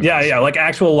action movies. Yeah, like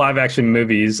actual live action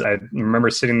movies. I remember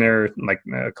sitting there like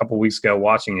a couple weeks ago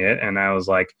watching it, and I was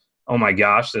like, oh my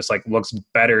gosh, this like looks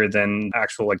better than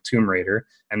actual like Tomb Raider,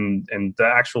 and the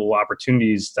actual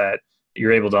opportunities that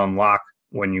you're able to unlock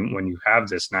when you have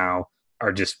this now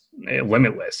are just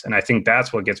limitless. And I think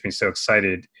that's what gets me so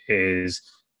excited, is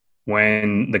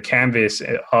when the canvas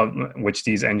of which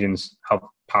these engines help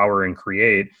power and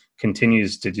create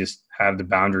continues to just have the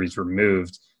boundaries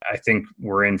removed. I think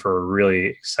we're in for a really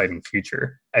exciting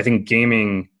future. I think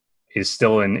gaming is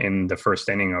still in the first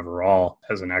inning overall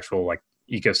as an actual like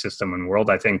ecosystem and world.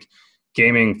 I think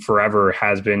gaming forever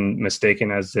has been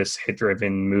mistaken as this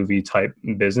hit-driven movie type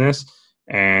business,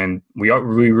 and we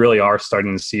really are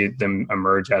starting to see them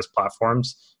emerge as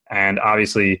platforms. And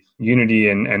obviously, Unity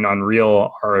and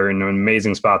Unreal are in an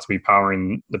amazing spot to be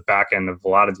powering the back end of a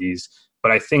lot of these.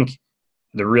 But I think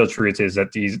the real truth is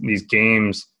that these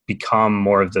games become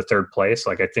more of the third place.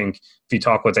 Like I think if you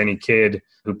talk with any kid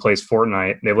who plays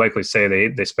Fortnite, they likely say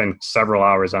they spend several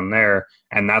hours on there,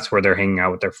 and that's where they're hanging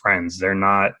out with their friends. They're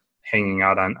not hanging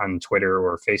out on Twitter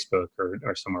or Facebook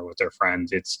or somewhere with their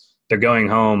friends. they're going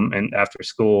home and after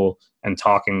school and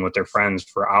talking with their friends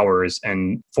for hours,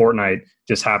 and Fortnite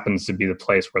just happens to be the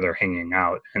place where they're hanging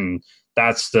out. And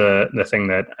that's the thing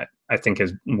that I think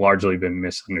has largely been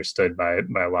misunderstood by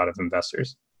a lot of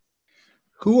investors.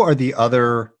 Who are the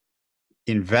other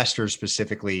investors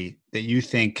specifically that you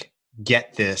think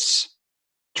get this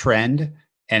trend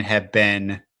and have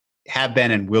been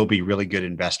and will be really good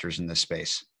investors in this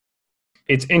space?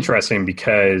 It's interesting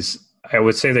because I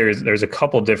would say there's a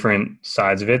couple different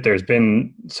sides of it. There's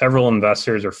been several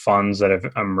investors or funds that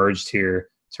have emerged here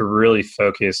to really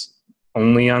focus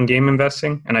only on game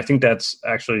investing. And I think that's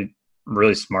actually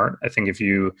really smart. I think if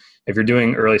you're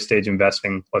doing early stage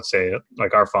investing, let's say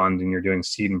like our fund, and you're doing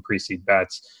seed and pre-seed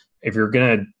bets, if you're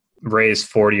going to raise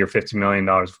 $40 or $50 million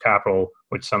of capital,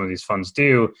 which some of these funds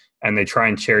do, and they try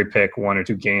and cherry pick one or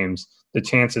two games, the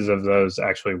chances of those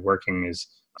actually working is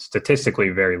statistically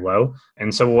very low.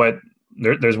 And so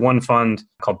there's one fund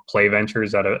called Play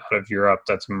Ventures out of Europe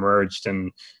that's emerged,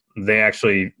 and they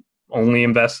actually only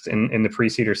invest in the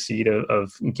pre-seed or seed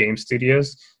of game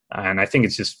studios. And I think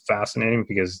it's just fascinating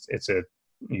because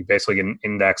you basically get an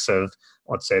index of,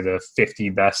 let's say, the 50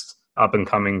 best up and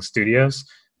coming studios.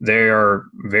 They are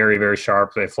very, very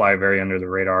sharp. They fly very under the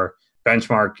radar.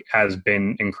 Benchmark has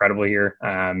been incredible here.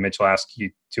 Mitch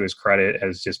Lasky, to his credit,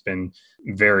 has just been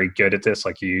very good at this.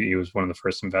 Like he was one of the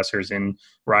first investors in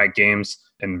Riot Games,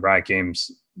 and Riot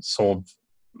Games sold,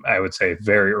 I would say,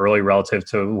 very early relative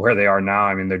to where they are now.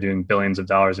 I mean, they're doing billions of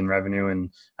dollars in revenue,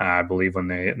 and I believe when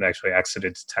they actually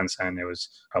exited to Tencent, it was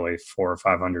probably 400 or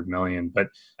 500 million. But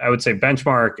I would say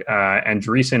Benchmark and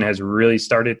Andreessen has really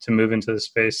started to move into the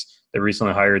space. They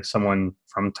recently hired someone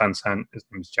from Tencent. His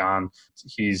name is John.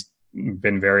 He's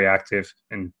been very active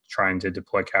in trying to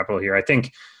deploy capital here. I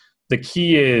think the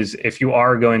key is, if you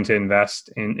are going to invest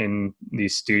in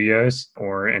these studios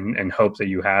and hope that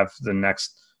you have the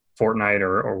next Fortnite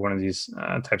or one of these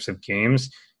types of games,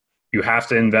 you have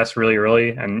to invest really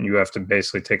early, and you have to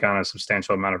basically take on a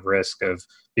substantial amount of risk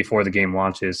before the game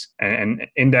launches. And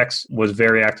Index was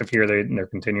very active here. They're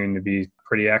continuing to be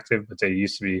pretty active, but they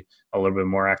used to be a little bit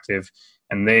more active.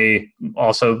 And they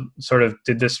also sort of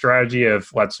did this strategy of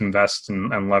let's invest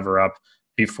and lever up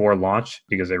before launch,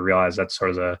 because they realized that's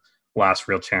sort of the last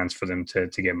real chance for them to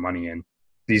get money in.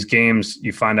 These games,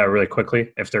 you find out really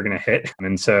quickly if they're going to hit.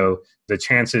 And so the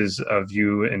chances of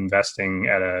you investing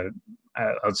at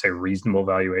I would say reasonable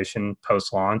valuation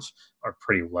post-launch are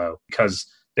pretty low, because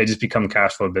they just become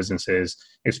cash flow businesses,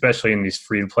 especially in these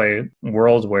free-to-play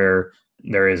world where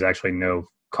there is actually no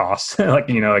cost.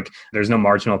 like there's no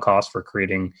marginal cost for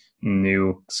creating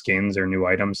new skins or new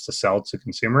items to sell to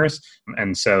consumers.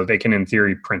 And so they can, in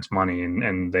theory, print money,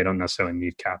 and they don't necessarily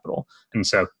need capital. And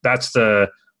so that's the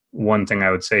one thing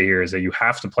I would say here, is that you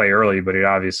have to play early, but it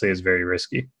obviously is very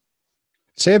risky.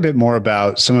 Say a bit more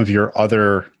about some of your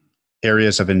other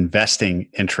areas of investing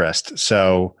interest.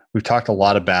 So we've talked a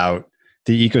lot about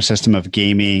the ecosystem of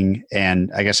gaming,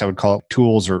 and I guess I would call it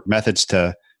tools or methods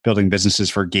to building businesses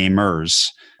for gamers.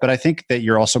 But I think that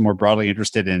you're also more broadly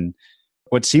interested in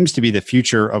what seems to be the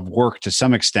future of work to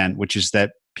some extent, which is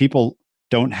that people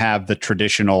don't have the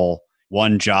traditional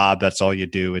one job, that's all you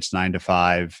do, it's 9 to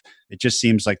 5. It just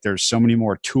seems like there's so many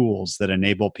more tools that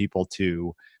enable people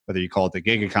to, whether you call it the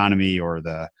gig economy or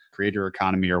the creator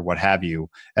economy or what have you,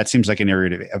 that seems like an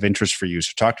area of interest for you.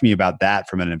 So talk to me about that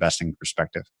from an investing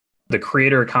perspective. The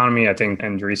creator economy, I think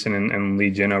Andreessen and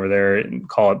Lee Jin over there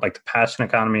call it like the passion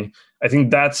economy. I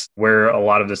think that's where a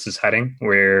lot of this is heading,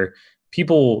 where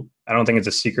people, I don't think it's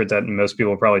a secret that most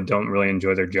people probably don't really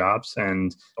enjoy their jobs,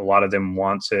 and a lot of them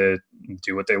want to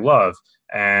do what they love.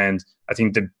 And I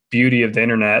think the beauty of the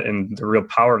internet and the real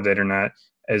power of the internet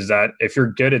is that if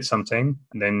you're good at something,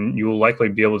 then you will likely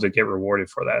be able to get rewarded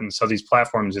for that. And so these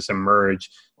platforms just emerge,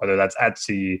 whether that's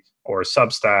Etsy or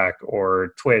Substack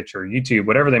or Twitch or YouTube,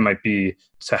 whatever they might be,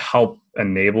 to help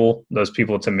enable those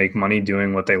people to make money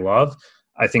doing what they love,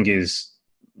 I think is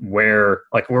where,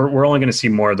 like, we're only going to see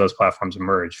more of those platforms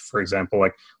emerge. For example,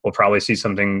 like, we'll probably see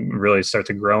something really start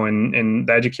to grow in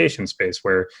the education space,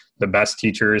 where the best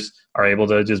teachers are able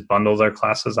to just bundle their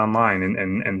classes online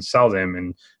and sell them,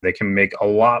 and they can make a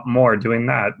lot more doing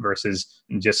that versus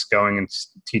just going and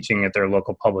teaching at their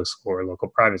local public school or local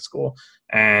private school.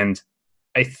 And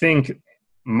I think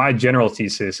my general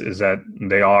thesis is that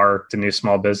they are the new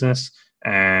small business,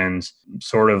 and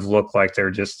sort of look like they're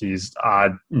just these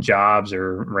odd jobs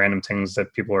or random things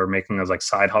that people are making as like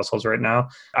side hustles right now.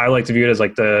 I like to view it as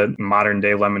like the modern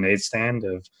day lemonade stand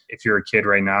of, if you're a kid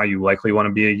right now, you likely want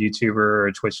to be a YouTuber or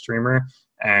a Twitch streamer,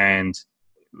 and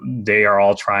they are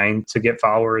all trying to get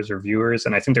followers or viewers.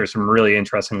 And I think there's some really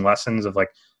interesting lessons of like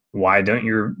why don't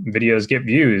your videos get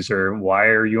views, or why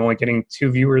are you only getting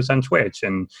 2 viewers on Twitch,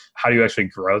 and how do you actually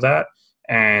grow that?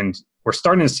 And we're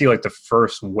starting to see like the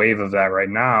first wave of that right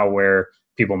now, where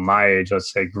people my age,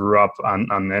 let's say, grew up on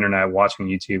the internet watching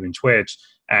YouTube and Twitch,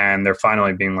 and they're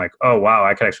finally being like, oh, wow,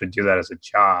 I could actually do that as a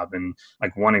job. And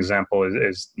like one example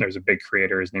is there's a big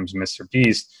creator, his name's Mr.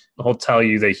 Beast. He'll tell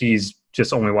you that he's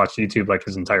just only watched YouTube like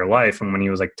his entire life. And when he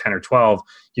was like 10 or 12,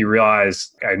 he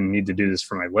realized I need to do this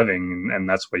for my living. And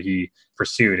that's what he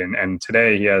pursued. And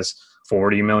today he has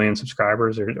 40 million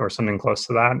subscribers or something close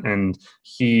to that. And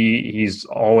he's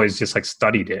always just like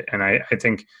studied it. And I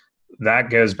think that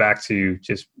goes back to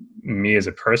just me as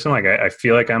a person. Like I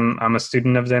feel like I'm a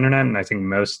student of the internet, and I think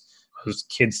most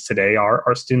kids today are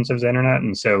students of the internet.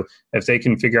 And so if they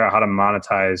can figure out how to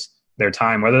monetize their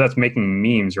time, whether that's making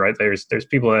memes, right? There's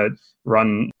people that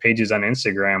run pages on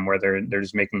Instagram where they're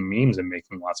just making memes and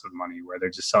making lots of money, where they're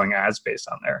just selling ad space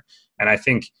on there. And I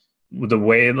think the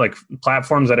way like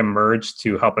platforms that emerge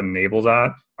to help enable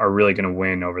that are really going to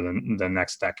win over the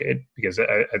next decade, because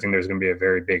I think there's going to be a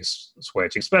very big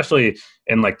switch, especially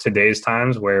in like today's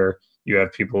times where you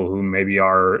have people who maybe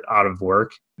are out of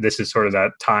work. This is sort of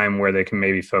that time where they can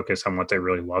maybe focus on what they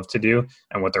really love to do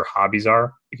and what their hobbies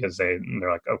are, because they're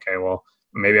like, okay, well,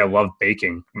 maybe I love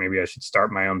baking. Maybe I should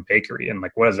start my own bakery. And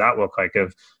like, what does that look like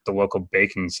of the local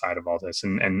baking side of all this?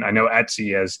 And I know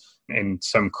Etsy has, in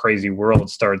some crazy world,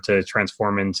 started to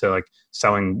transform into like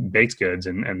selling baked goods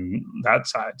and that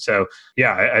side. So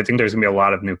yeah, I think there's gonna be a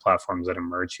lot of new platforms that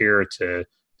emerge here to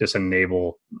just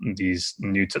enable this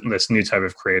new type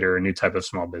of creator, a new type of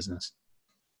small business.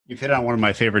 You've hit on one of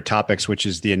my favorite topics, which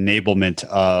is the enablement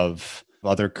of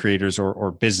other creators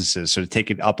or businesses. So to take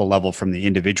it up a level from the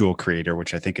individual creator,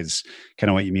 which I think is kind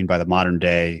of what you mean by the modern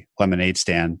day lemonade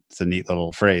stand. It's a neat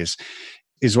little phrase,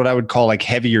 is what I would call like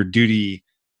heavier duty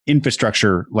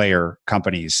infrastructure layer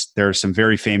companies. There are some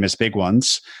very famous big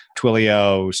ones,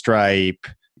 Twilio, Stripe.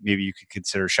 Maybe you could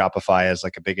consider Shopify as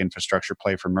like a big infrastructure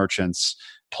play for merchants.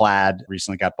 Plaid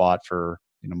recently got bought for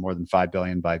more than $5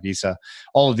 billion by Visa.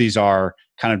 All of these are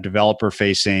kind of developer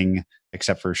facing,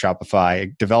 except for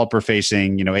Shopify, developer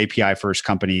facing, API first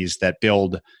companies that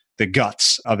build the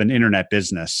guts of an internet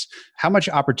business. How much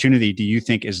opportunity do you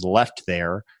think is left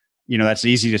there? That's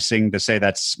easy to say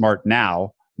that's smart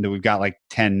now that we've got like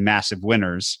 10 massive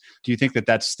winners. Do you think that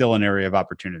that's still an area of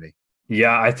opportunity?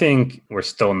 Yeah, I think we're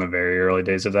still in the very early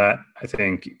days of that. I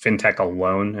think fintech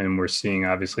alone, and we're seeing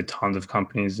obviously tons of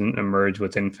companies emerge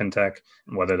within fintech,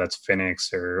 whether that's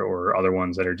Finix or other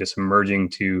ones that are just emerging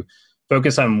to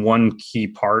focus on one key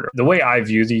part. The way I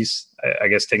view these, I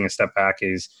guess taking a step back,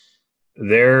 is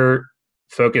they're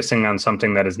focusing on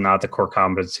something that is not the core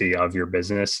competency of your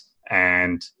business.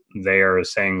 And they are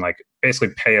saying like,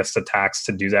 basically pay us the tax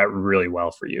to do that really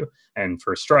well for you. And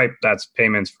for Stripe, that's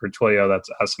payments. For Twilio, that's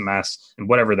SMS, and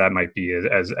whatever that might be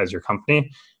as your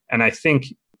company. And I think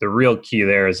the real key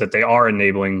there is that they are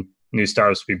enabling new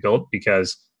startups to be built,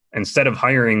 because instead of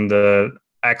hiring the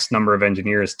X number of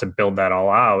engineers to build that all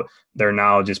out, they're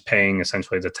now just paying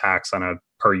essentially the tax on a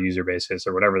per user basis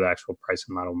or whatever the actual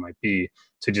pricing model might be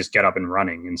to just get up and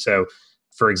running. And so,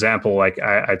 for example, like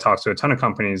I talked to a ton of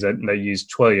companies that use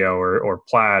Twilio or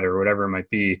Plaid or whatever it might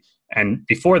be. And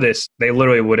before this, they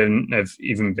literally wouldn't have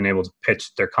even been able to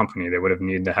pitch their company. They would have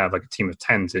needed to have like a team of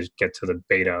 10 to get to the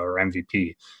beta or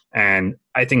MVP. And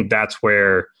I think that's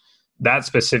where that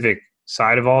specific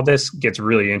side of all this gets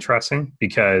really interesting,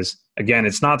 because again,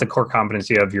 it's not the core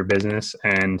competency of your business.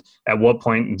 And at what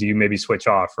point do you maybe switch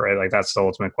off, right? Like that's the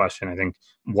ultimate question. I think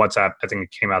WhatsApp, I think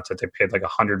it came out that they paid like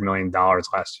 $100 million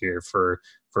last year for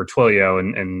Twilio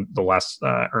and the last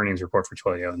earnings report for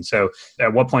Twilio. And so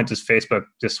at what point does Facebook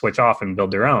just switch off and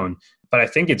build their own? But I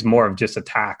think it's more of just a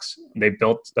tax. They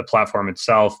built the platform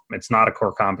itself. It's not a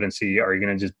core competency. Are you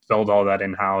going to just build all that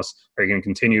in-house? Are you going to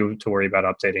continue to worry about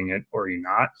updating it, or are you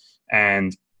not?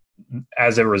 And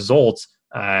as a result,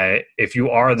 if you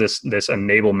are this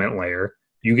enablement layer,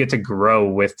 you get to grow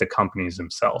with the companies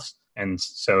themselves. And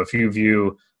so if you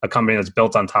view a company that's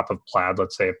built on top of Plaid,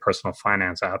 let's say a personal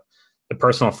finance app, the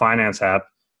personal finance app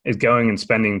is going and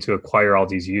spending to acquire all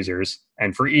these users.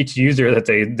 And for each user that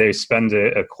they spend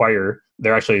to acquire,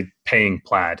 they're actually paying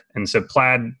Plaid. And so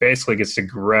Plaid basically gets to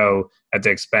grow at the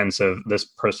expense of this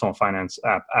personal finance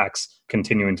app X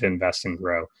continuing to invest and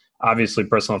grow. Obviously,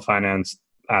 personal finance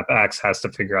app X has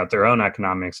to figure out their own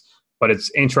economics, but it's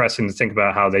interesting to think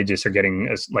about how they just are getting,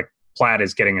 like Plaid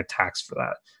is getting a tax for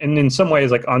that. And in some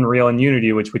ways, like Unreal and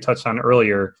Unity, which we touched on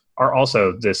earlier, are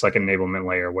also this like enablement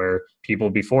layer where people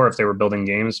before, if they were building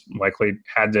games, likely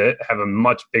had to have a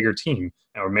much bigger team,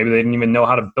 or maybe they didn't even know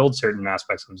how to build certain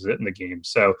aspects of the game.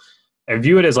 So I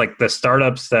view it as like the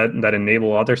startups that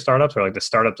enable other startups, or like the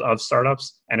startups of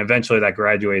startups. And eventually that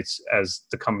graduates as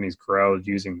the companies grow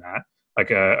using that. Like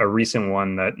a recent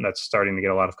one that's starting to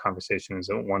get a lot of conversation is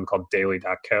one called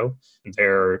daily.co.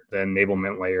 They're the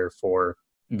enablement layer for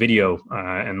video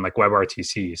and like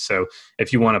WebRTC. So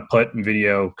if you want to put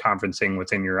video conferencing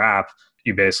within your app,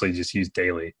 you basically just use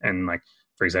Daily. And like,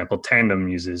 for example, Tandem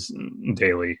uses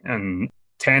Daily, and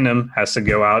Tandem has to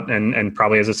go out and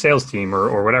probably as a sales team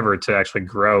or whatever to actually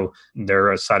grow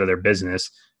their side of their business.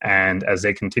 And as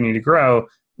they continue to grow,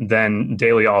 then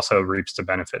Daily also reaps the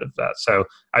benefit of that. So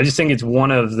I just think it's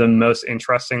one of the most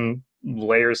interesting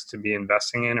layers to be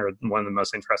investing in, or one of the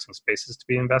most interesting spaces to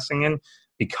be investing in,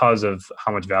 because of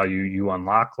how much value you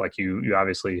unlock. Like you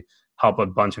obviously help a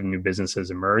bunch of new businesses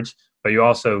emerge, but you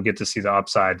also get to see the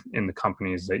upside in the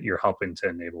companies that you're helping to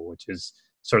enable, which is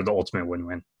sort of the ultimate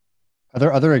win-win. Are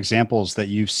there other examples that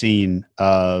you've seen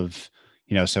of,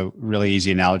 so really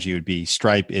easy analogy would be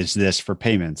Stripe is this for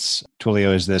payments,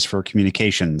 Twilio is this for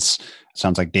communications.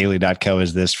 Sounds like daily.co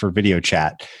is this for video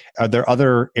chat. Are there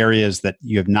other areas that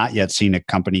you have not yet seen a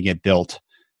company get built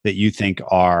that you think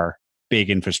are big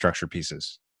infrastructure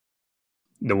pieces?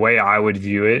 The way I would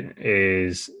view it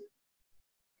is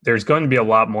there's going to be a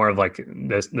lot more of like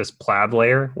this plaid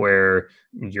layer where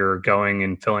you're going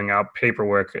and filling out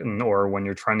paperwork, or when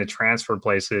you're trying to transfer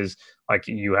places, like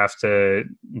you have to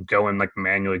go and like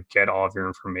manually get all of your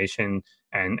information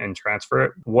and transfer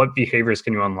it. What behaviors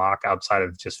can you unlock outside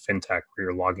of just fintech, where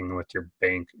you're logging in with your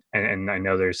bank? And I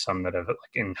know there's some that have, like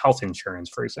in health insurance,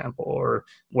 for example, or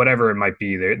whatever it might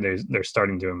be, they're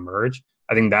starting to emerge.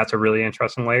 I think that's a really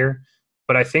interesting layer.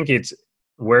 But I think it's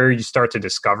where you start to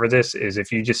discover this is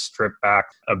if you just strip back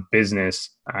a business.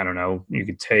 I don't know, you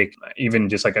could take even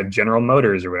just like a General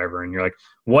Motors or whatever, and you're like,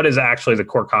 what is actually the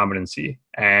core competency?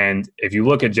 And if you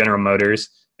look at General Motors,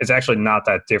 it's actually not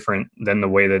that different than the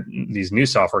way that these new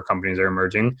software companies are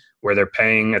emerging, where they're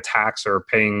paying a tax or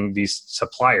paying these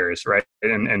suppliers, right?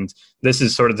 And this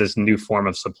is sort of this new form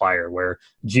of supplier where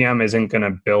GM isn't going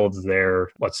to build their,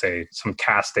 let's say, some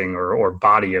casting or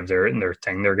body of their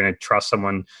thing. They're going to trust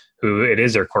someone who it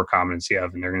is their core competency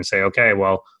of, and they're going to say, okay,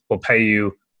 well, we'll pay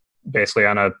you basically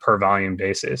on a per volume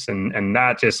basis. And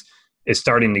that just is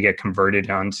starting to get converted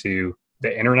onto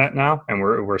the internet now. And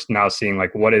we're now seeing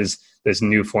like, what is this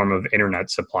new form of internet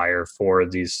supplier for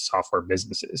these software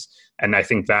businesses? And I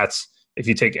think that's, if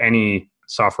you take any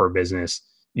software business,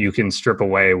 you can strip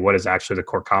away what is actually the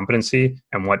core competency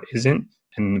and what isn't.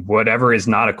 And whatever is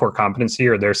not a core competency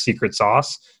or their secret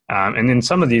sauce. And in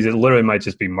some of these, it literally might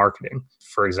just be marketing.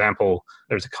 For example,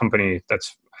 there's a company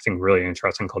that's, I think, really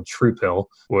interesting called TruePill,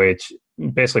 which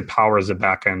basically powers the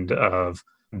back end of,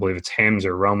 I believe it's Hims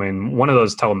or Roman, one of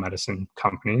those telemedicine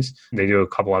companies. They do a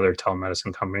couple other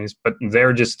telemedicine companies, but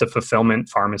they're just the fulfillment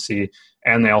pharmacy,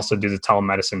 and they also do the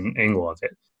telemedicine angle of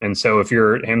it. And so if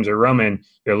you're Hims or Roman,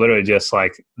 you're literally just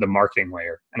like the marketing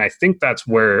layer. And I think that's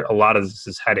where a lot of this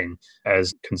is heading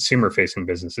as consumer-facing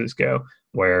businesses go,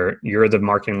 where you're the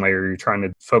marketing layer, you're trying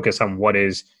to focus on what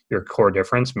is your core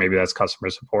difference. Maybe that's customer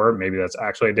support. Maybe that's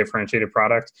actually a differentiated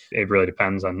product. It really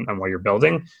depends on what you're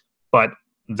building. But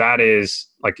that is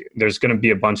like, there's going to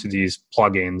be a bunch of these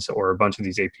plugins or a bunch of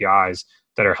these APIs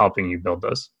that are helping you build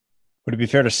those. Would it be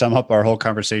fair to sum up our whole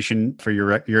conversation for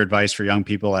your advice for young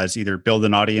people as either build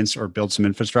an audience or build some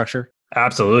infrastructure?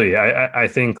 Absolutely. I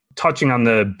think touching on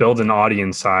the build an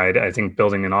audience side, I think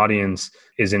building an audience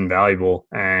is invaluable.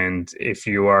 And if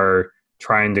you are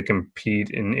trying to compete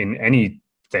in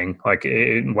anything, like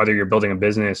whether you're building a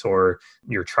business or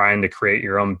you're trying to create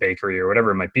your own bakery or whatever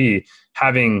it might be,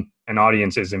 having an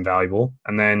audience is invaluable.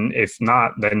 And then if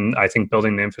not, then I think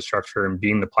building the infrastructure and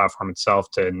being the platform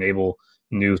itself to enable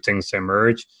new things to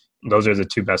emerge, those are the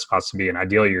two best spots to be. And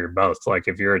ideally, you're both. Like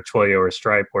if you're a Twilio or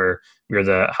Stripe, where you're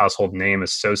the household name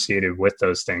associated with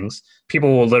those things,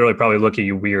 people will literally probably look at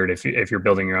you weird if you're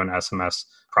building your own SMS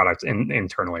product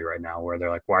internally right now, where they're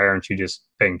like, why aren't you just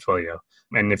paying Twilio?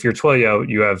 And if you're Twilio,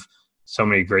 you have so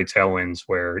many great tailwinds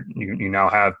where you now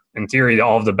have, in theory,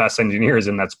 all of the best engineers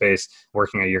in that space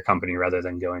working at your company rather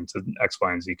than going to X,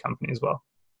 Y, and Z company as well.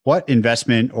 What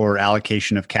investment or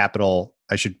allocation of capital,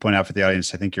 I should point out for the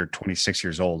audience, I think you're 26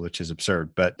 years old, which is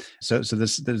absurd. But so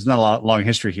there's not a long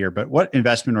history here, but what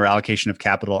investment or allocation of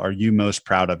capital are you most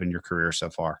proud of in your career so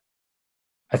far?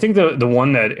 I think the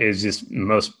one that is just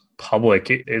most public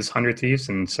is 100 Thieves.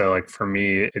 And so like for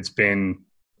me, it's been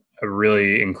a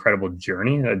really incredible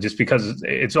journey just because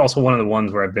it's also one of the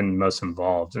ones where I've been most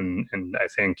involved. And I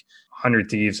think 100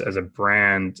 Thieves as a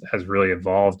brand has really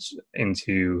evolved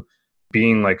into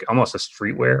being like almost a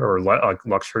streetwear or like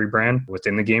luxury brand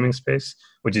within the gaming space,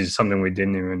 which is something we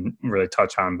didn't even really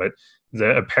touch on. But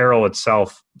the apparel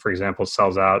itself, for example,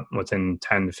 sells out within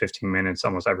 10 to 15 minutes,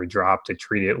 almost every drop. To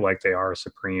treat it like they are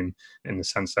Supreme, in the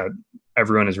sense that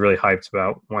everyone is really hyped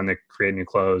about when they create new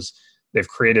clothes. They've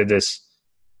created this,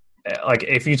 like,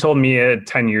 if you told me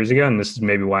 10 years ago, and this is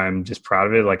maybe why I'm just proud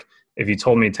of it, like if you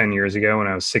told me 10 years ago when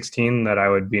I was 16 that I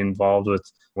would be involved with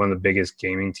one of the biggest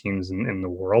gaming teams in the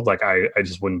world, like I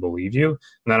just wouldn't believe you.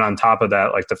 And then on top of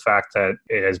that, like the fact that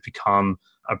it has become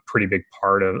a pretty big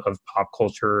part of pop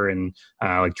culture, and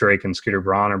like Drake and Scooter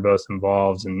Braun are both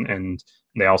involved, and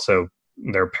they also,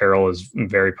 their apparel is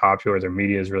very popular, their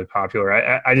media is really popular.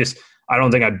 I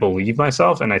don't think I'd believe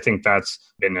myself, and I think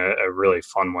that's been a really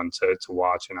fun one to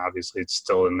watch. And obviously it's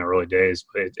still in the early days,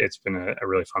 but it's been a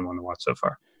really fun one to watch so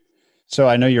far. So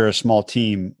I know you're a small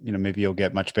team, maybe you'll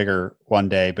get much bigger one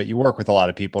day, but you work with a lot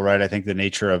of people, right? I think the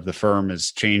nature of the firm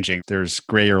is changing. There's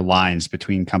grayer lines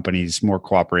between companies, more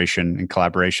cooperation and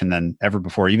collaboration than ever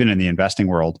before, even in the investing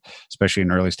world, especially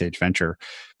in early stage venture.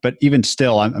 But even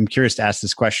still, I'm curious to ask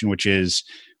this question, which is,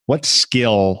 what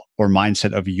skill or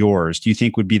mindset of yours do you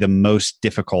think would be the most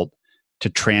difficult to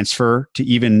transfer to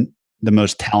even the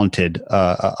most talented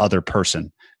other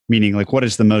person? Meaning, like, what do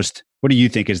you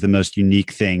think is the most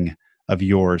unique thing of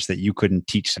yours that you couldn't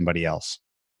teach somebody else?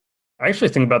 I actually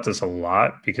think about this a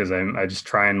lot, because I just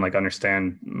try and like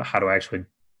understand how to actually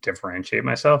differentiate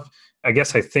myself. I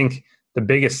guess I think the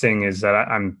biggest thing is that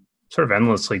I'm sort of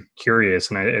endlessly curious,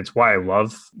 and it's why I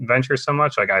love venture so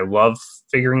much. Like I love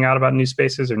figuring out about new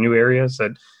spaces or new areas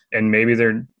and maybe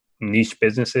they're niche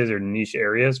businesses or niche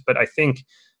areas. But I think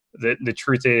the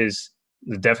truth is,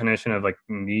 the definition of like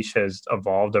niche has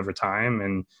evolved over time,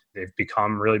 and they've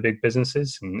become really big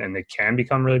businesses, and they can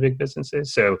become really big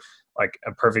businesses. So like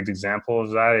a perfect example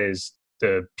of that is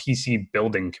the PC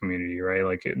building community, right?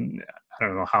 Like I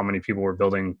don't know how many people were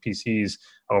building PCs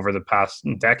over the past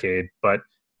decade, but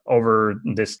over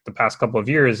the past couple of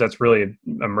years, that's really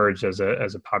emerged as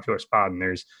a popular spot. And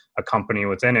there's a company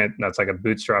within it that's like a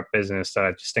bootstrap business that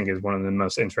I just think is one of the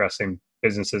most interesting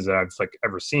businesses that I've like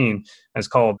ever seen. And it's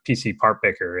called PC Part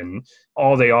Picker. And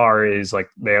all they are is like,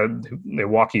 they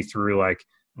walk you through like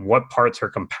what parts are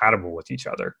compatible with each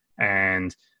other.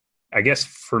 And I guess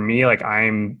for me, like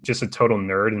I'm just a total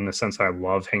nerd in the sense that I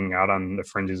love hanging out on the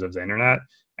fringes of the internet.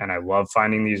 And I love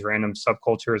finding these random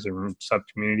subcultures and sub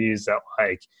communities that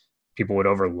like people would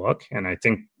overlook. And I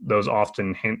think those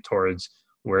often hint towards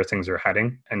where things are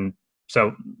heading. And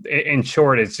so in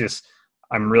short, it's just,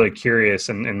 I'm really curious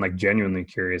and like genuinely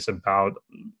curious about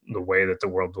the way that the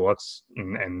world looks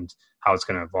and how it's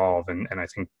going to evolve. And I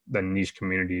think the niche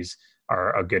communities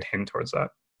are a good hint towards that.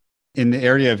 In the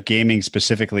area of gaming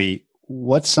specifically,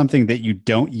 what's something that you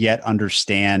don't yet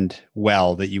understand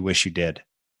well that you wish you did?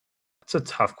 It's a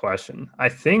tough question. I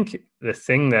think the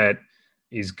thing that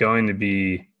is going to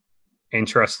be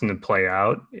interesting to play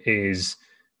out is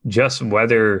just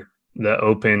whether the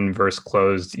open versus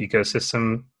closed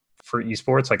ecosystem for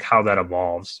esports, like how that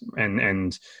evolves,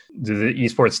 and do the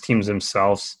esports teams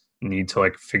themselves need to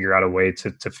like figure out a way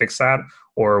to fix that,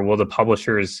 or will the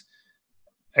publishers,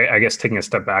 I guess taking a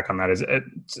step back on that, is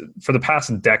for the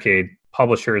past decade,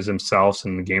 publishers themselves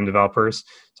and the game developers,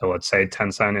 so let's say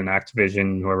Tencent and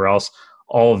Activision, whoever else,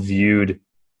 all viewed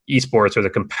esports or the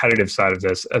competitive side of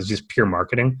this as just pure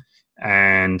marketing.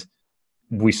 And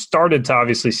we started to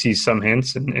obviously see some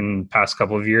hints in the past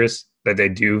couple of years that they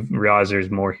do realize there's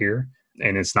more here,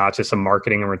 and it's not just a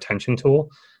marketing and retention tool.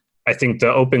 I think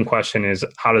the open question is,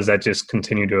 how does that just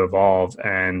continue to evolve,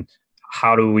 and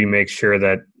how do we make sure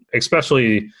that,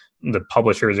 especially the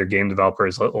publishers or game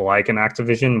developers like an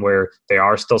Activision, where they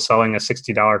are still selling a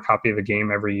 $60 copy of a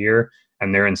game every year,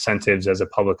 and their incentives as a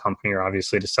public company are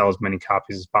obviously to sell as many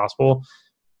copies as possible.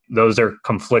 Those are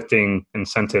conflicting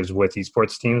incentives with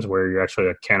esports teams, where you're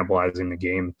actually cannibalizing the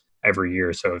game every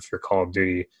year. So if you're Call of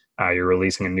Duty, you're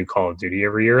releasing a new Call of Duty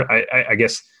every year. I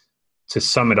guess to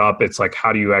sum it up, it's like,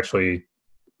 how do you actually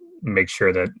make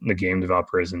sure that the game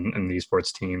developers and the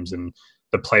esports teams and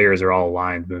the players are all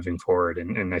aligned moving forward?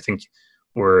 And I think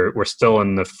we're still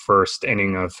in the first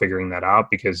inning of figuring that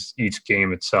out, because each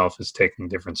game itself is taking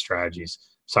different strategies.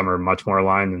 Some are much more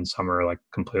aligned and some are like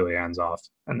completely hands off.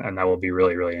 And that will be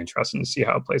really, really interesting to see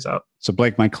how it plays out. So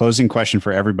Blake, my closing question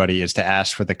for everybody is to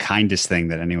ask for the kindest thing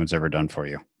that anyone's ever done for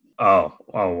you. Oh,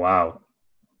 wow.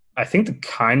 I think the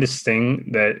kindest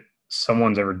thing that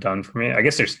someone's ever done for me, I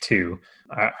guess there's two.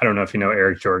 I don't know if you know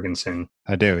Eric Jorgensen.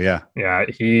 I do, yeah. Yeah,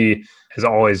 he has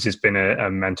always just been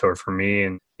a mentor for me.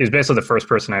 And he was basically the first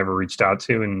person I ever reached out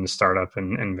to in the startup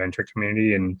and venture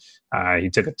community. And he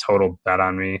took a total bet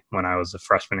on me when I was a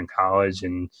freshman in college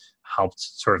and helped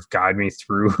sort of guide me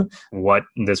through what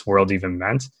this world even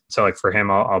meant. So like for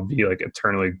him, I'll be like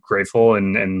eternally grateful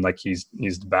and like he's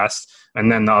the best.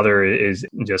 And then the other is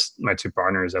just my two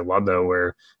partners at Ludlow,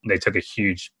 where they took a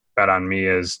huge bet on me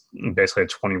as basically a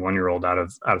 21-year-old out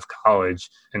of college,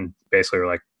 and basically were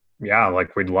like, yeah,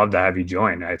 like we'd love to have you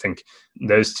join. I think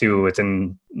those two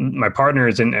within my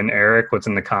partners and Eric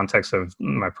within the context of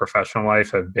my professional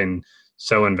life have been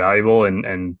so invaluable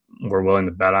and were willing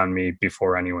to bet on me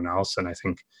before anyone else. And I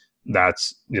think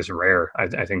that's just rare.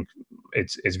 I think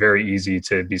it's very easy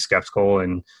to be skeptical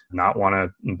and not want to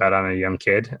bet on a young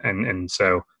kid. And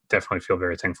so definitely feel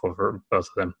very thankful for both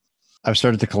of them. I've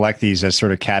started to collect these as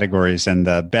sort of categories, and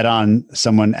bet on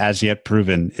someone as yet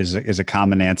proven is a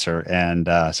common answer. And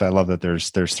so I love that there's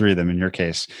three of them in your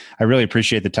case. I really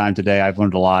appreciate the time today. I've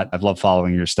learned a lot. I've loved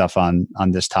following your stuff on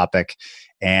this topic.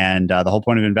 And the whole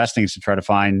point of investing is to try to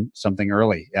find something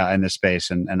early in this space.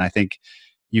 And I think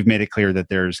you've made it clear that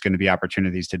there's going to be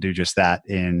opportunities to do just that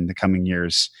in the coming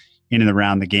years in and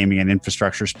around the gaming and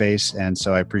infrastructure space. And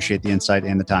so I appreciate the insight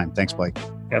and the time. Thanks, Blake.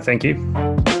 Yeah, thank you.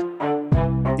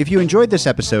 If you enjoyed this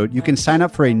episode, you can sign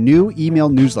up for a new email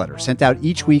newsletter sent out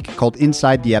each week called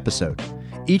Inside the Episode.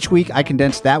 Each week, I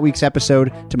condense that week's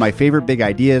episode to my favorite big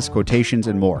ideas, quotations,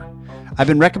 and more. I've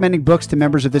been recommending books to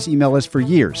members of this email list for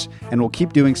years, and will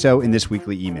keep doing so in this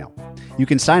weekly email. You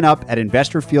can sign up at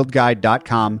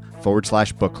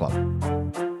investorfieldguide.com/book club.